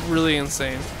 That's really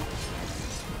insane.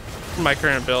 For my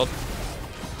current build.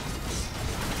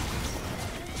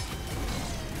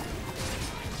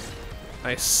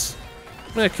 Nice.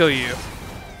 I'm gonna kill you.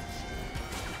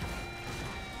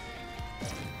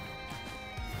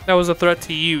 That was a threat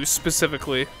to you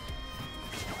specifically.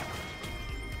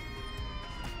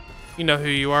 You know who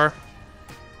you are.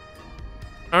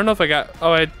 I don't know if I got.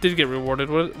 Oh, I did get rewarded.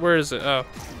 Where is it? Oh.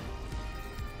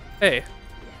 Hey.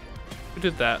 Who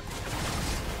did that?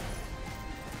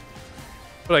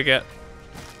 What'd I get?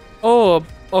 Oh,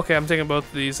 okay. I'm taking both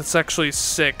of these. It's actually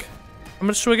sick. How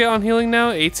much do I get on healing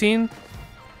now? 18?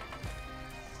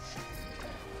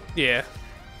 Yeah.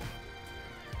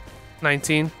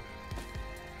 19.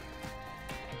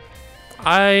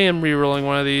 I am re-rolling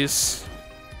one of these.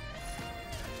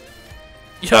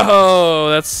 Yo,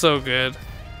 that's so good.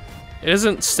 It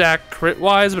isn't stacked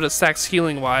crit-wise, but it stacks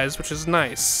healing-wise, which is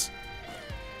nice.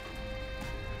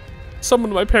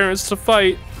 Summoned my parents to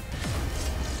fight.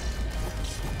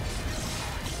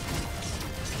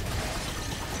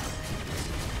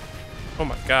 Oh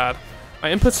my god. My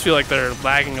inputs feel like they're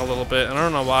lagging a little bit, and I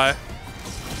don't know why.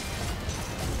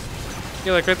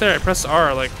 Yeah, like right there, I pressed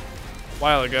R like a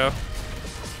while ago.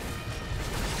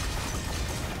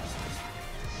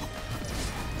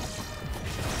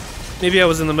 Maybe I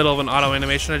was in the middle of an auto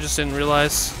animation, I just didn't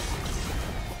realize.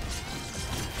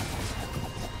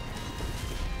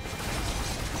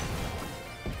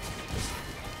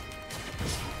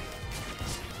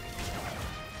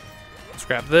 Let's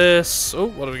grab this. Oh,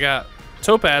 what do we got?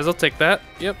 Topaz, I'll take that.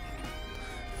 Yep.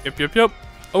 Yep.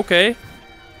 Okay.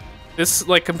 This,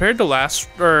 like, compared to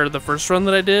the first run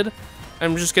that I did,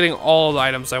 I'm just getting all the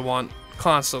items I want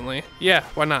constantly. Yeah,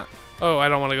 why not? Oh, I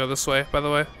don't want to go this way, by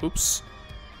the way. Oops.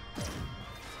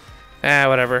 Ah,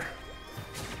 whatever.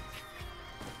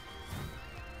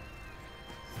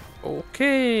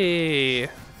 Okay.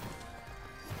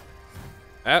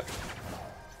 Let's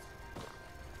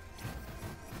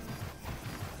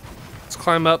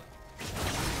climb up.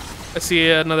 I see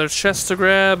another chest to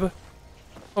grab.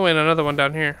 Oh, and another one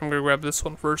down here. I'm gonna grab this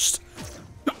one first.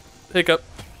 Hiccup.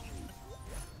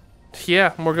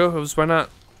 Yeah, more go-hos, why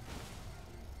not?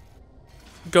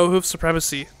 Go hoof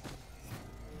supremacy.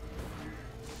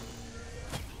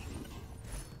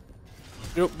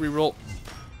 Yep, reroll.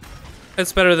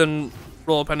 It's better than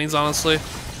roll of pennies, honestly.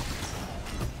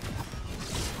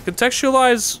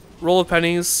 Contextualize roll of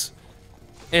pennies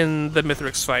in the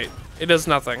Mithrix fight. It does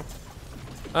nothing.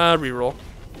 Reroll.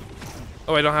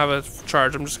 Oh, I don't have a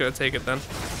charge. I'm just gonna take it then.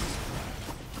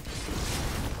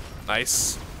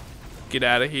 Nice. Get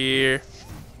out of here.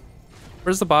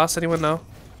 Where's the boss? Anyone know?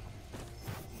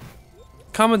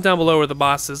 Comment down below where the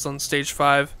boss is on stage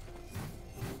 5.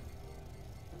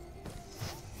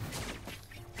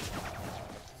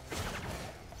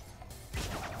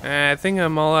 I think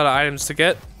I'm all out of items to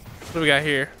get. What do we got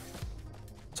here?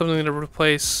 Something to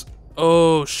replace.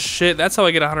 Oh shit, that's how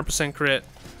I get 100% crit.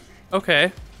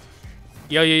 Okay.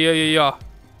 Yo, yo, yo, yo, yo.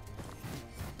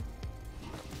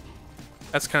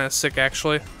 That's kind of sick,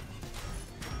 actually.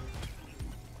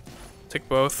 Take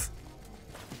both.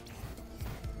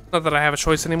 Not that I have a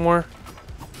choice anymore.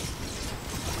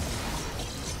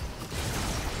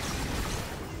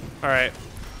 Alright.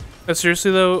 But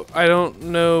seriously though, I don't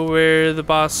know where the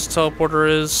boss teleporter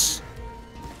is.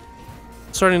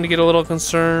 Starting to get a little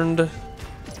concerned.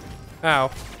 Ow.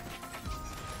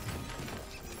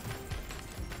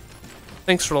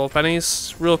 Thanks for little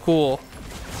pennies. Real cool.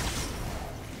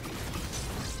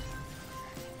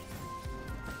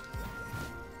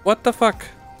 What the fuck?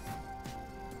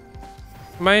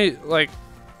 Am I, like...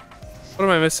 What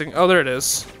am I missing? Oh, there it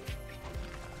is.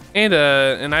 And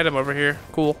an item over here.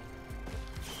 Cool.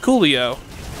 Coolio.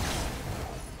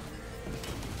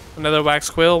 Another wax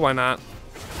quill? Why not?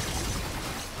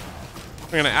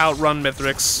 We're gonna outrun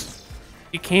Mithrix.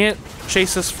 He can't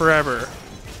chase us forever.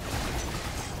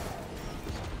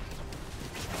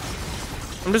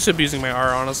 I'm just abusing my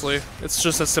R, honestly. It's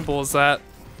just as simple as that.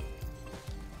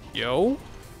 Yo?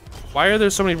 Why are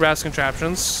there so many brass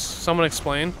contraptions? Someone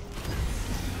explain.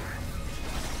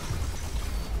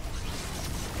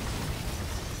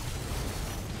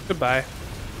 Goodbye.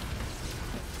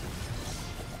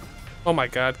 Oh my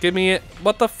god, give me it.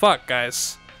 What the fuck,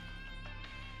 guys?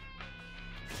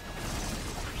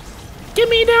 Get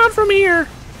me down from here!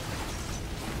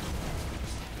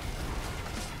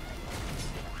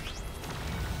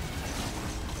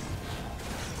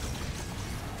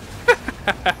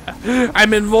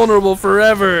 I'm invulnerable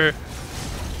forever!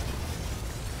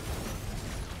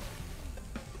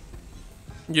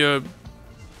 Your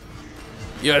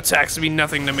attacks mean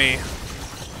nothing to me.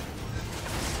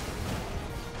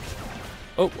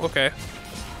 Oh, okay.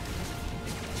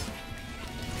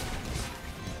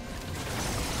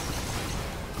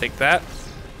 Take that.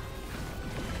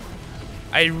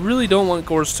 I really don't want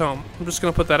Gore's Tome. I'm just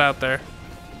gonna put that out there.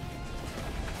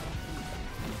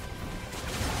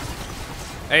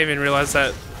 I didn't even realize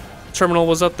that terminal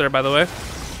was up there, by the way.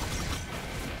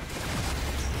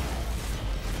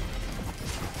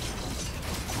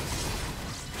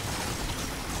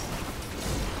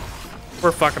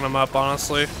 We're fucking them up,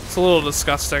 honestly. It's a little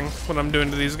disgusting what I'm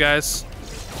doing to these guys.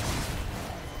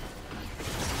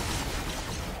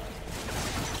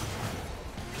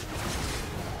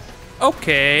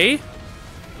 Okay.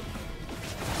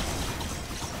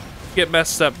 Get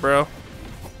messed up, bro.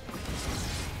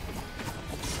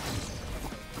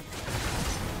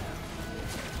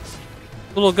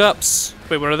 Little gups.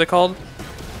 Wait, what are they called?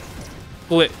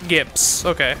 Gips.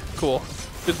 Okay, cool.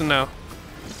 Good to know.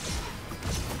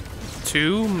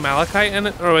 2 Malachite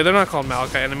enemies? Oh wait, they're not called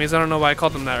Malachite enemies. I don't know why I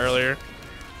called them that earlier.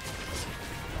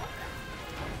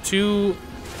 2...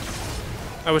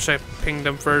 I wish I pinged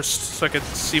them first so I could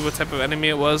see what type of enemy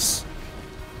it was.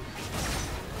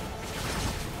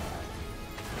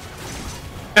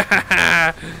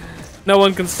 No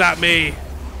one can stop me.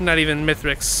 Not even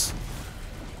Mithrix.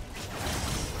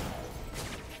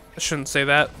 I shouldn't say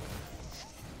that.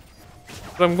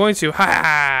 But I'm going to.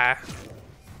 Ha!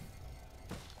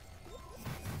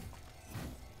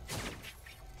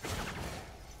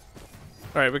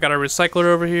 Alright, we got our recycler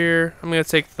over here. I'm gonna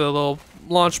take the little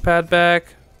launch pad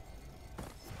back.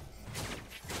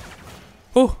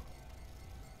 Ooh.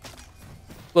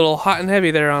 Little hot and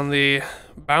heavy there on the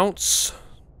bounce.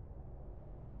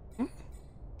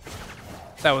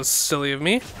 That was silly of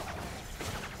me.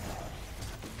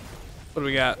 What do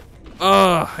we got?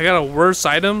 Ugh, I got a worse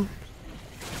item.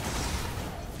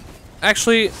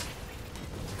 Actually,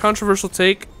 controversial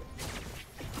take.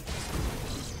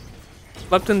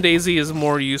 Lepton Daisy is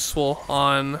more useful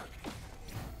on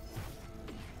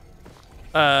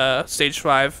stage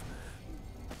 5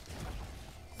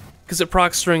 because it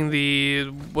procs during the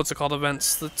what's it called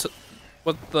events.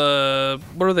 What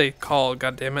are they called?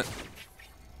 God damn it!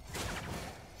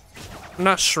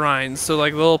 Not shrines, so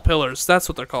like little pillars. That's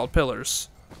what they're called, pillars.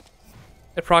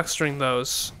 I proc string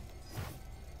those.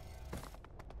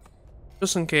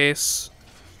 Just in case.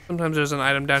 Sometimes there's an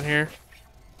item down here.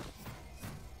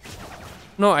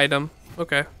 No item.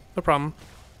 Okay, no problem.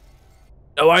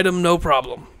 No item, no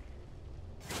problem.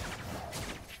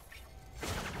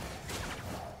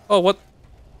 Oh, what?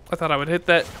 I thought I would hit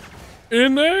that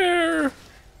in there.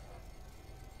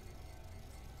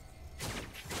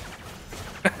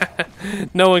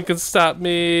 No one can stop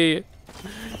me.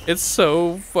 It's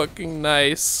so fucking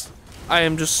nice. I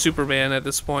am just Superman at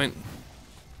this point.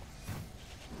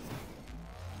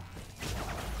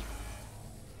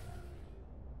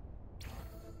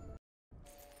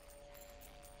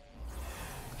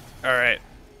 Alright.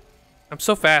 I'm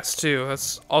so fast too.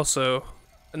 That's also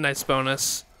a nice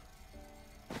bonus.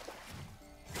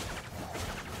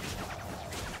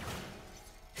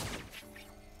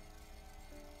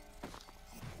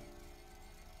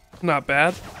 Not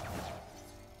bad.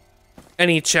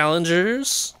 Any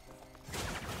challengers?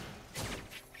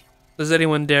 Does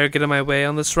anyone dare get in my way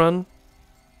on this run?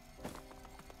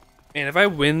 And if I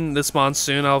win this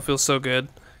monsoon, I'll feel so good.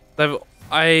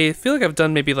 I feel like I've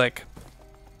done maybe like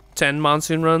 10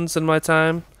 monsoon runs in my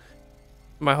time,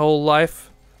 my whole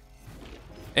life.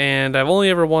 And I've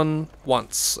only ever won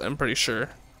once, I'm pretty sure.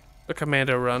 A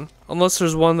commando run. Unless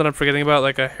there's one that I'm forgetting about,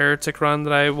 like a heretic run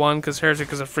that I won, because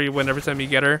heretic is a free win every time you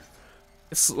get her.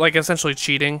 It's like essentially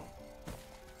cheating.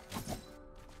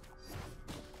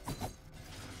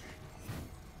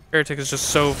 Heretic is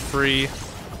just so free.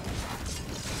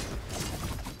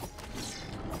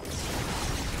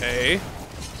 Okay.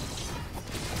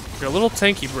 You're a little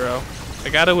tanky, bro. I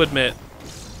gotta admit.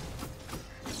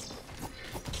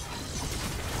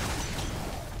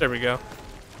 There we go.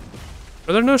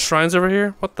 Are there no shrines over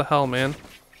here? What the hell, man?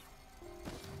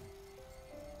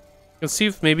 Let's see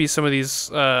if maybe some of these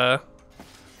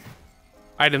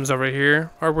items over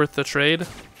here are worth the trade.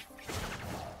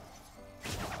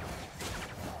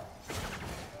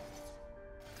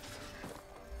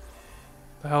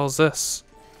 The hell is this?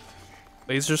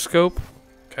 Laser scope?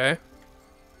 Okay.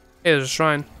 Hey, there's a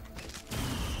shrine.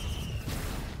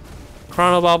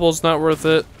 Chronobobble's not worth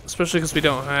it, especially because we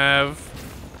don't have,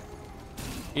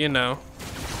 you know,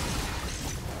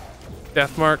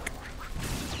 death mark.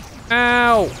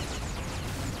 Ow!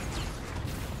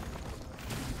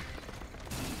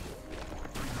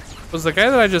 Was the guy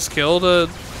that I just killed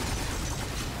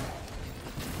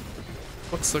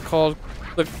what's it called?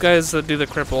 The guys that do the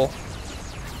cripple.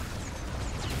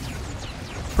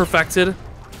 Perfected? Is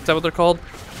that what they're called?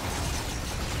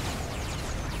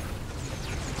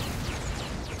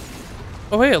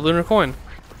 Oh hey, a lunar coin.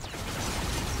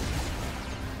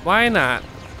 Why not?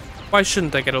 Why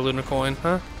shouldn't I get a lunar coin,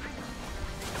 huh?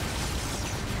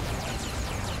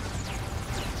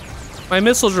 My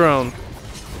missile drone.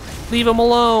 Leave him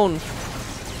alone.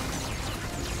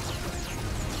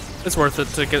 It's worth it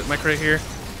to get my crate here.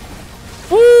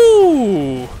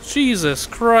 Woo! Jesus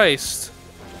Christ.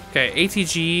 Okay,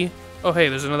 ATG. Oh hey,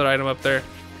 there's another item up there.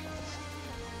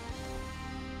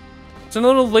 It's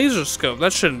another laser scope.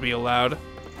 That shouldn't be allowed.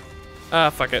 Ah,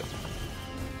 fuck it.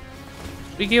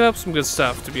 We gave up some good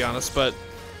stuff, to be honest, but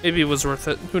maybe it was worth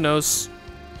it. Who knows?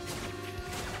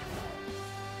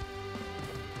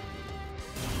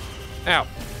 Ow.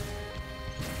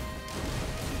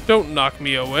 Don't knock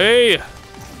me away.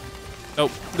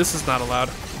 Nope, this is not allowed.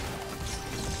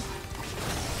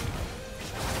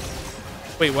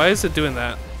 Wait, why is it doing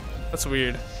that? That's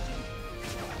weird.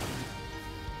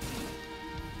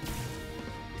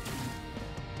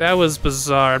 That was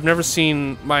bizarre. I've never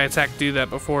seen my attack do that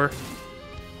before.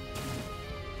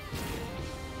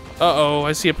 Uh-oh,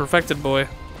 I see a perfected boy.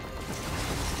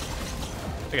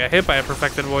 I got hit by a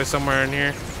perfected boy somewhere in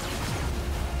here.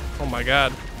 Oh my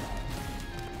god.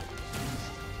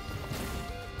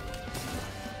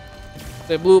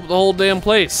 They blew up the whole damn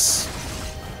place.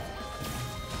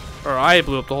 Or I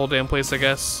blew up the whole damn place, I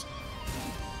guess.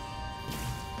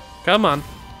 Come on.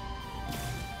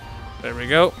 There we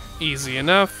go. Easy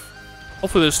enough.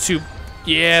 Hopefully there's two.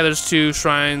 Yeah, there's two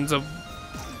shrines of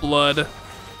blood.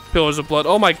 Pillars of blood.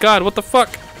 Oh my god, what the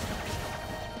fuck?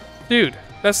 Dude,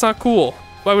 that's not cool.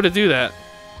 Why would it do that?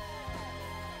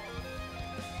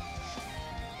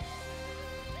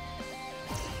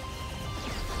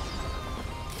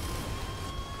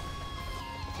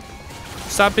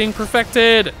 Stop being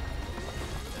perfected!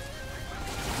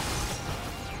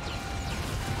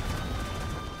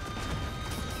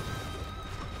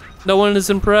 No one is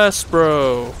impressed,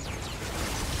 bro.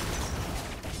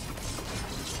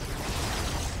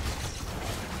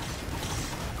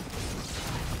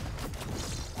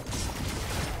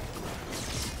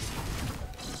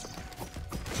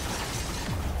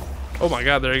 Oh my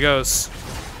god, there he goes.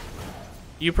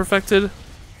 You perfected?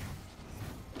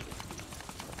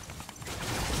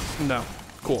 No.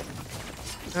 Cool.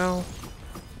 Now.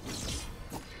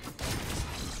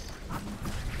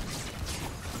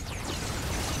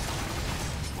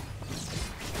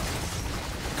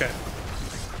 Okay.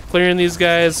 Clearing these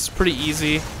guys is pretty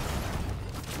easy.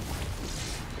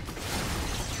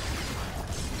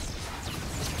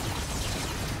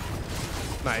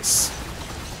 Nice.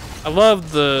 I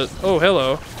love the... Oh,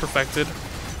 hello. Perfected.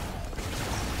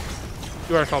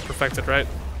 You are called perfected, right?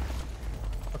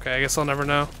 Okay, I guess I'll never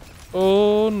know.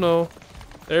 Oh, no.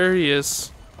 There he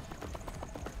is.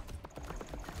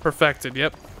 Perfected,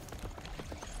 yep.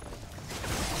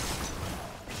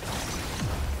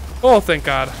 Oh, thank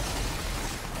God.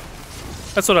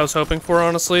 That's what I was hoping for,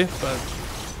 honestly, but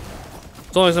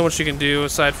there's only so much you can do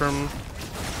aside from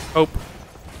hope.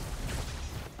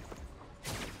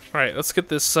 Alright, let's get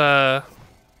this pillar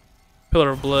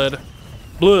of blood.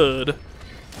 Blood.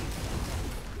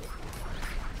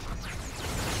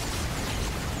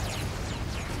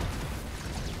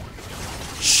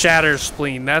 Shatter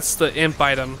spleen. That's the imp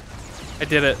item. I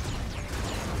did it.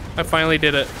 I finally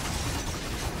did it.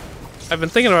 I've been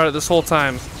thinking about it this whole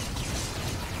time.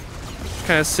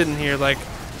 Kind of sitting here like,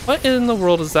 what in the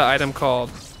world is that item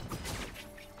called?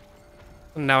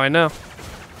 And now I know.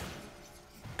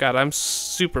 God, I'm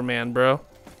Superman, bro.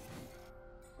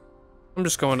 I'm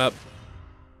just going up.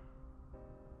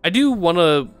 I do want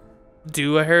to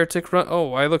do a heretic run.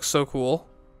 Oh, I look so cool.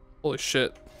 Holy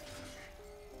shit.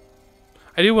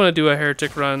 I do want to do a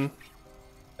heretic run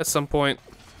at some point.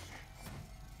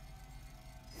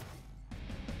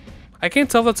 I can't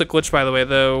tell if that's a glitch, by the way,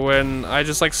 though, when I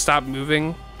just, like, stop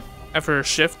moving after a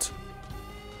shift.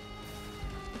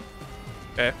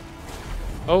 Okay.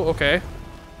 Oh, okay.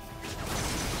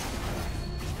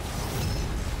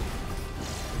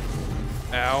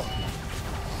 Ow.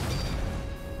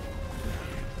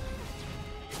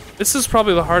 This is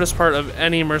probably the hardest part of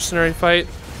any mercenary fight,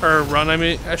 or run, I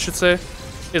mean, I should say,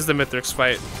 is the Mithrix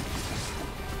fight.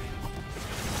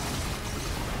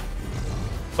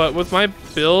 But with my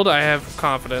build, I have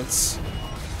confidence.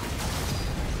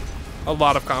 A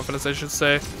lot of confidence, I should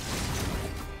say.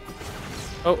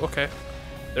 Oh, okay.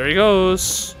 There he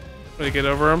goes. Let me get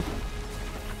over him.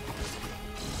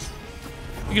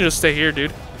 You can just stay here,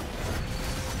 dude.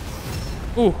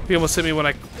 Ooh, he almost hit me when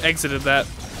I exited that.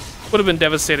 Would have been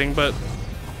devastating, but...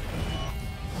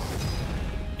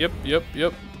 Yep.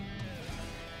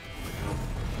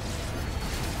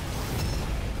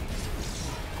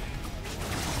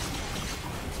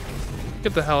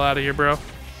 Get the hell out of here, bro.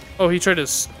 Oh, he tried to...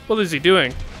 What is he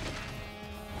doing?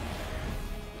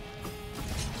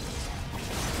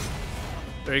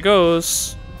 There he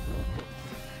goes.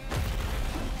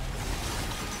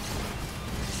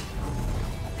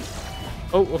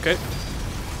 Oh, okay.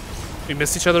 We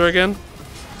missed each other again.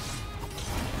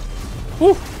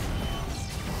 Woo!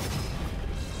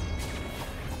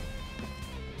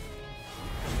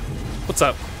 What's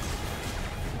up?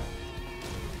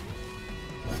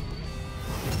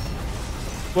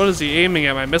 What is he aiming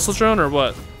at? My missile drone or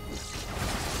what?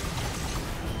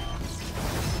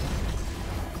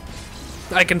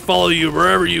 I can follow you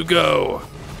wherever you go.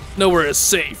 Nowhere is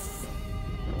safe.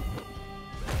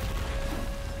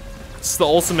 It's the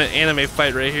ultimate anime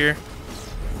fight right here.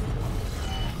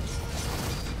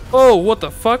 Oh, what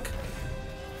the fuck?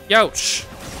 Youch.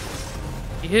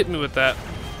 He hit me with that.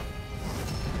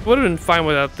 Would have been fine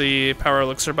without the power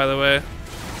elixir, by the way.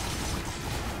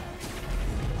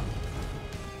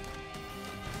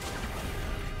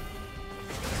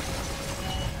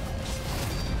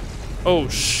 Oh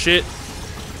shit.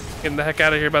 Getting the heck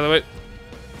out of here, by the way.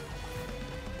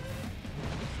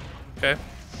 Okay.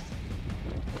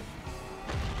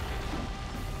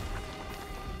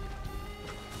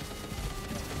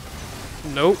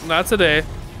 Nope, not today.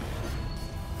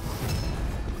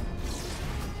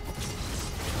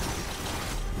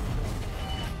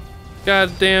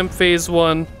 Goddamn phase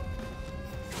 1.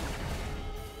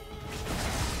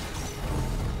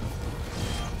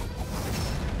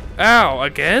 Ow,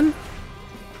 again?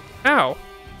 Ow.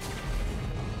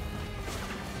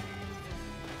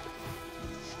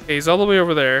 Okay, he's all the way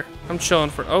over there. I'm chilling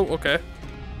for... Oh, okay.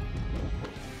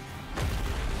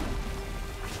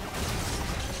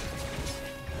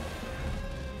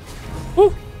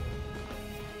 Woo!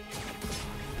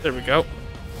 There we go.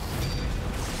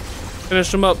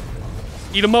 Finish him up.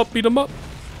 Eat him up, beat him up.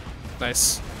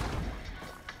 Nice.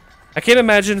 I can't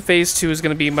imagine phase 2 is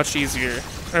going to be much easier.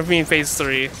 I mean phase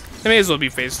 3. It may as well be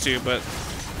phase 2, but...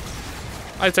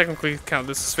 I technically count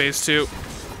this as phase 2.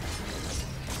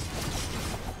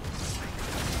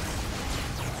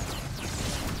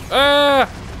 Ah!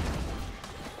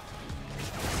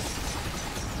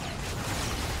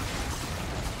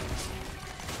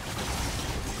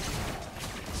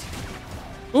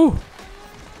 Ooh.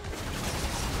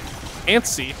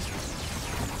 Antsy.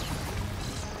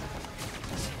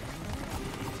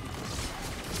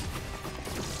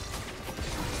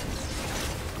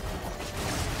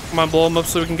 Come on, blow him up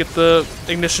so we can get the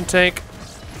ignition tank.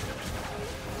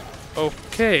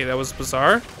 Okay, that was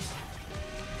bizarre.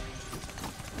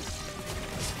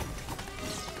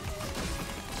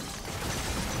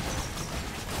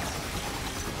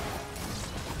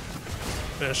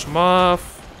 Finish him off.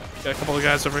 Got a couple of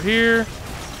guys over here.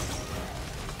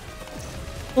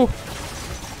 Ooh.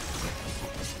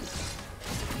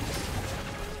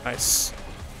 Nice.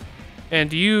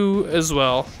 And you as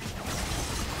well.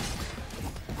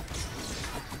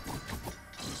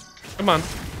 Come on.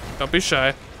 Don't be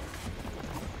shy.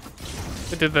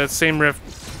 I did that same riff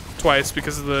twice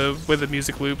because of the way the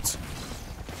music looped.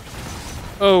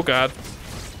 Oh god.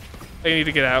 I need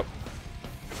to get out.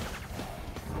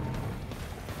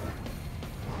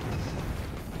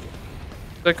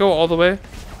 Did that go all the way?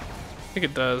 I think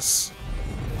it does.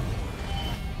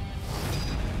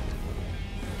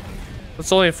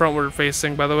 It's only frontward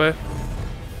facing, by the way.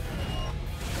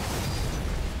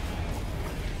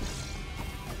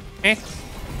 Eh.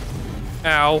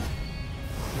 Ow.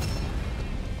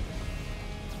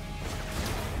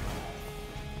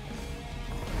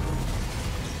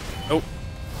 Nope.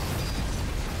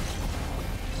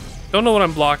 Don't know what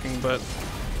I'm blocking, but...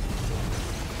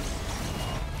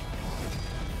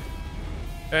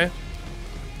 Okay.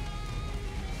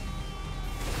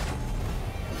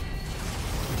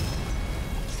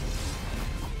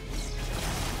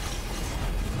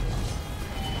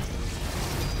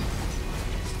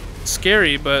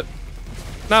 Scary, but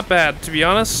not bad, to be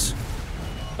honest.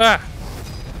 Ah!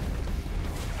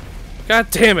 God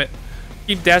damn it.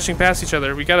 Keep dashing past each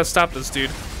other. We gotta stop this dude.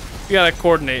 We gotta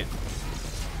coordinate.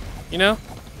 You know?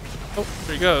 Oh,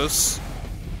 there he goes.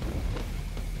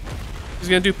 He's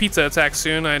gonna do pizza attack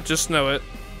soon, I just know it.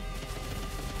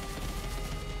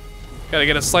 Gotta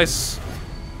get a slice.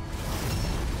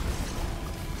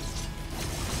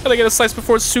 Gotta get a slice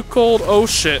before it's too cold. Oh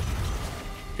shit.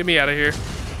 Get me out of here.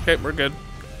 Okay, we're good.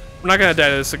 We're not gonna die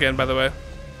to this again, by the way.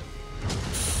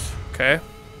 Okay.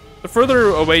 The further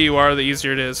away you are, the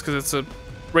easier it is, because it's a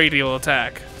radial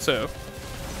attack. So,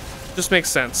 just makes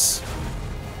sense.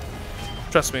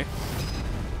 Trust me.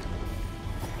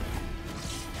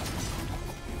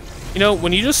 You know,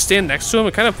 when you just stand next to him,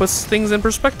 it kind of puts things in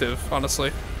perspective,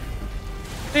 honestly.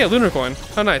 Hey, a lunar coin.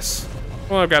 How nice.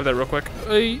 I want to grab that real quick.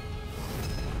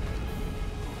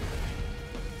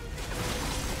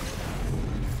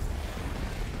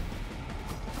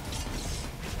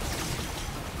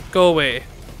 Go away.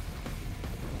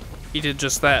 He did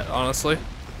just that, honestly.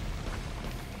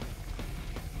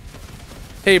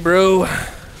 Hey, bro.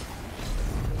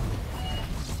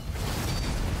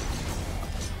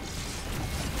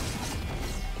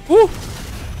 Woo!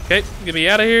 Okay, get me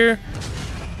out of here.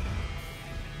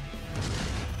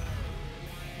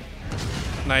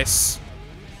 Nice.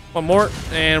 One more,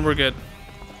 and we're good.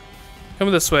 Come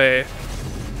this way.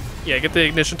 Yeah, get the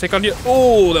ignition tank on you.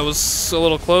 Oh, that was a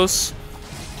little close.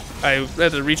 I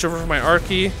had to reach over for my R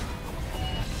key.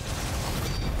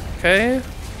 Okay.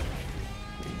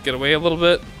 Get away a little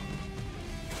bit.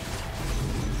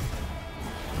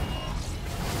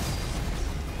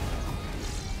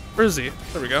 Where is he?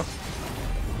 There we go.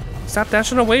 Stop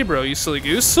dashing away, bro, you silly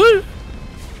goose.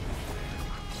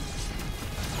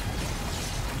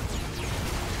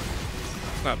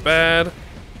 Not bad.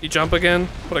 You jump again?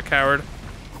 What a coward.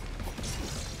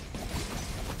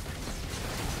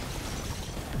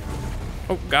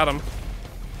 Oh, got him.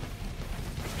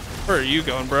 Where are you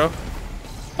going, bro?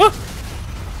 Ah!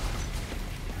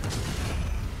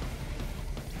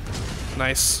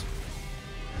 Nice.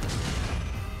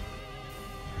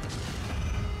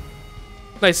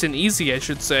 Nice and easy, I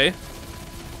should say.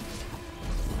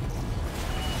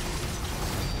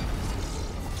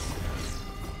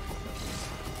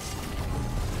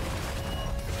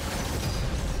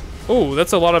 Oh,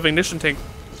 that's a lot of ignition tank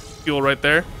fuel right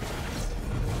there.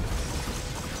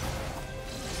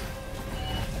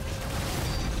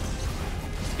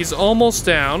 He's almost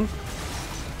down.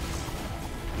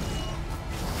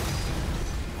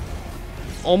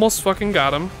 Almost fucking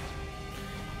got him.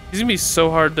 He's gonna be so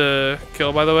hard to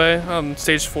kill, by the way, on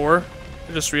stage 4.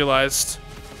 I just realized.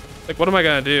 Like, what am I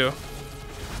gonna do?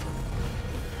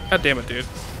 God damn it, dude.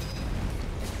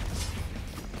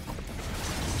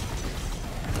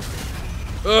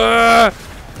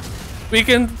 We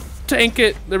can tank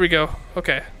it. There we go.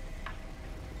 Okay.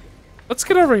 Let's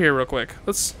get over here real quick.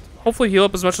 Let's hopefully heal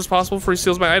up as much as possible before he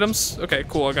steals my items. Okay,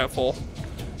 cool, I got full.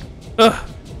 Ugh.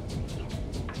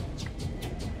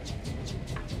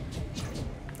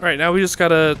 Alright, now we just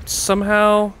gotta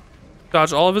somehow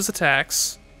dodge all of his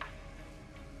attacks.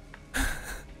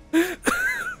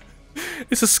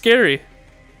 This is scary.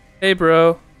 Hey,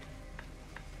 bro.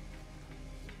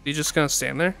 You just gonna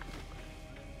stand there?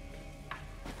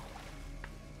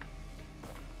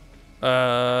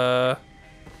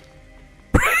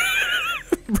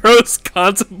 Bro's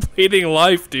contemplating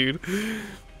life, dude.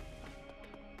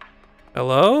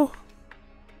 Hello?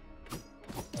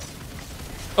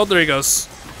 Oh, there he goes.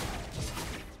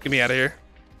 Get me out of here.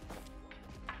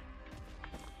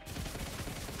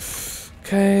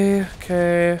 Okay,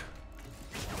 okay.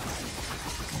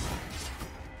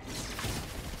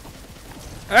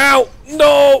 Ow!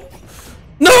 No!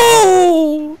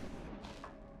 No!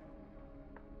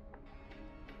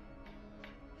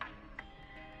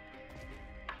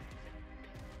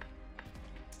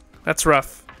 That's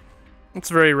rough. It's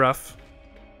very rough.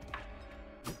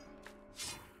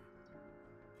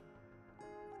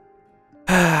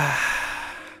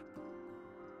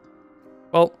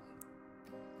 Well,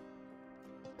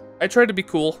 I tried to be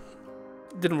cool.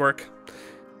 Didn't work.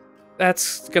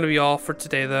 That's gonna be all for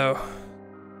today, though.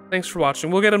 Thanks for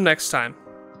watching. We'll get him next time.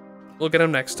 We'll get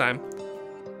him next time.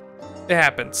 It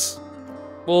happens.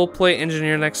 We'll play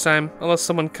engineer next time, unless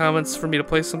someone comments for me to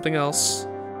play something else.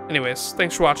 Anyways,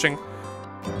 thanks for watching.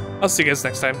 I'll see you guys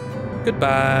next time.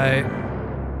 Goodbye.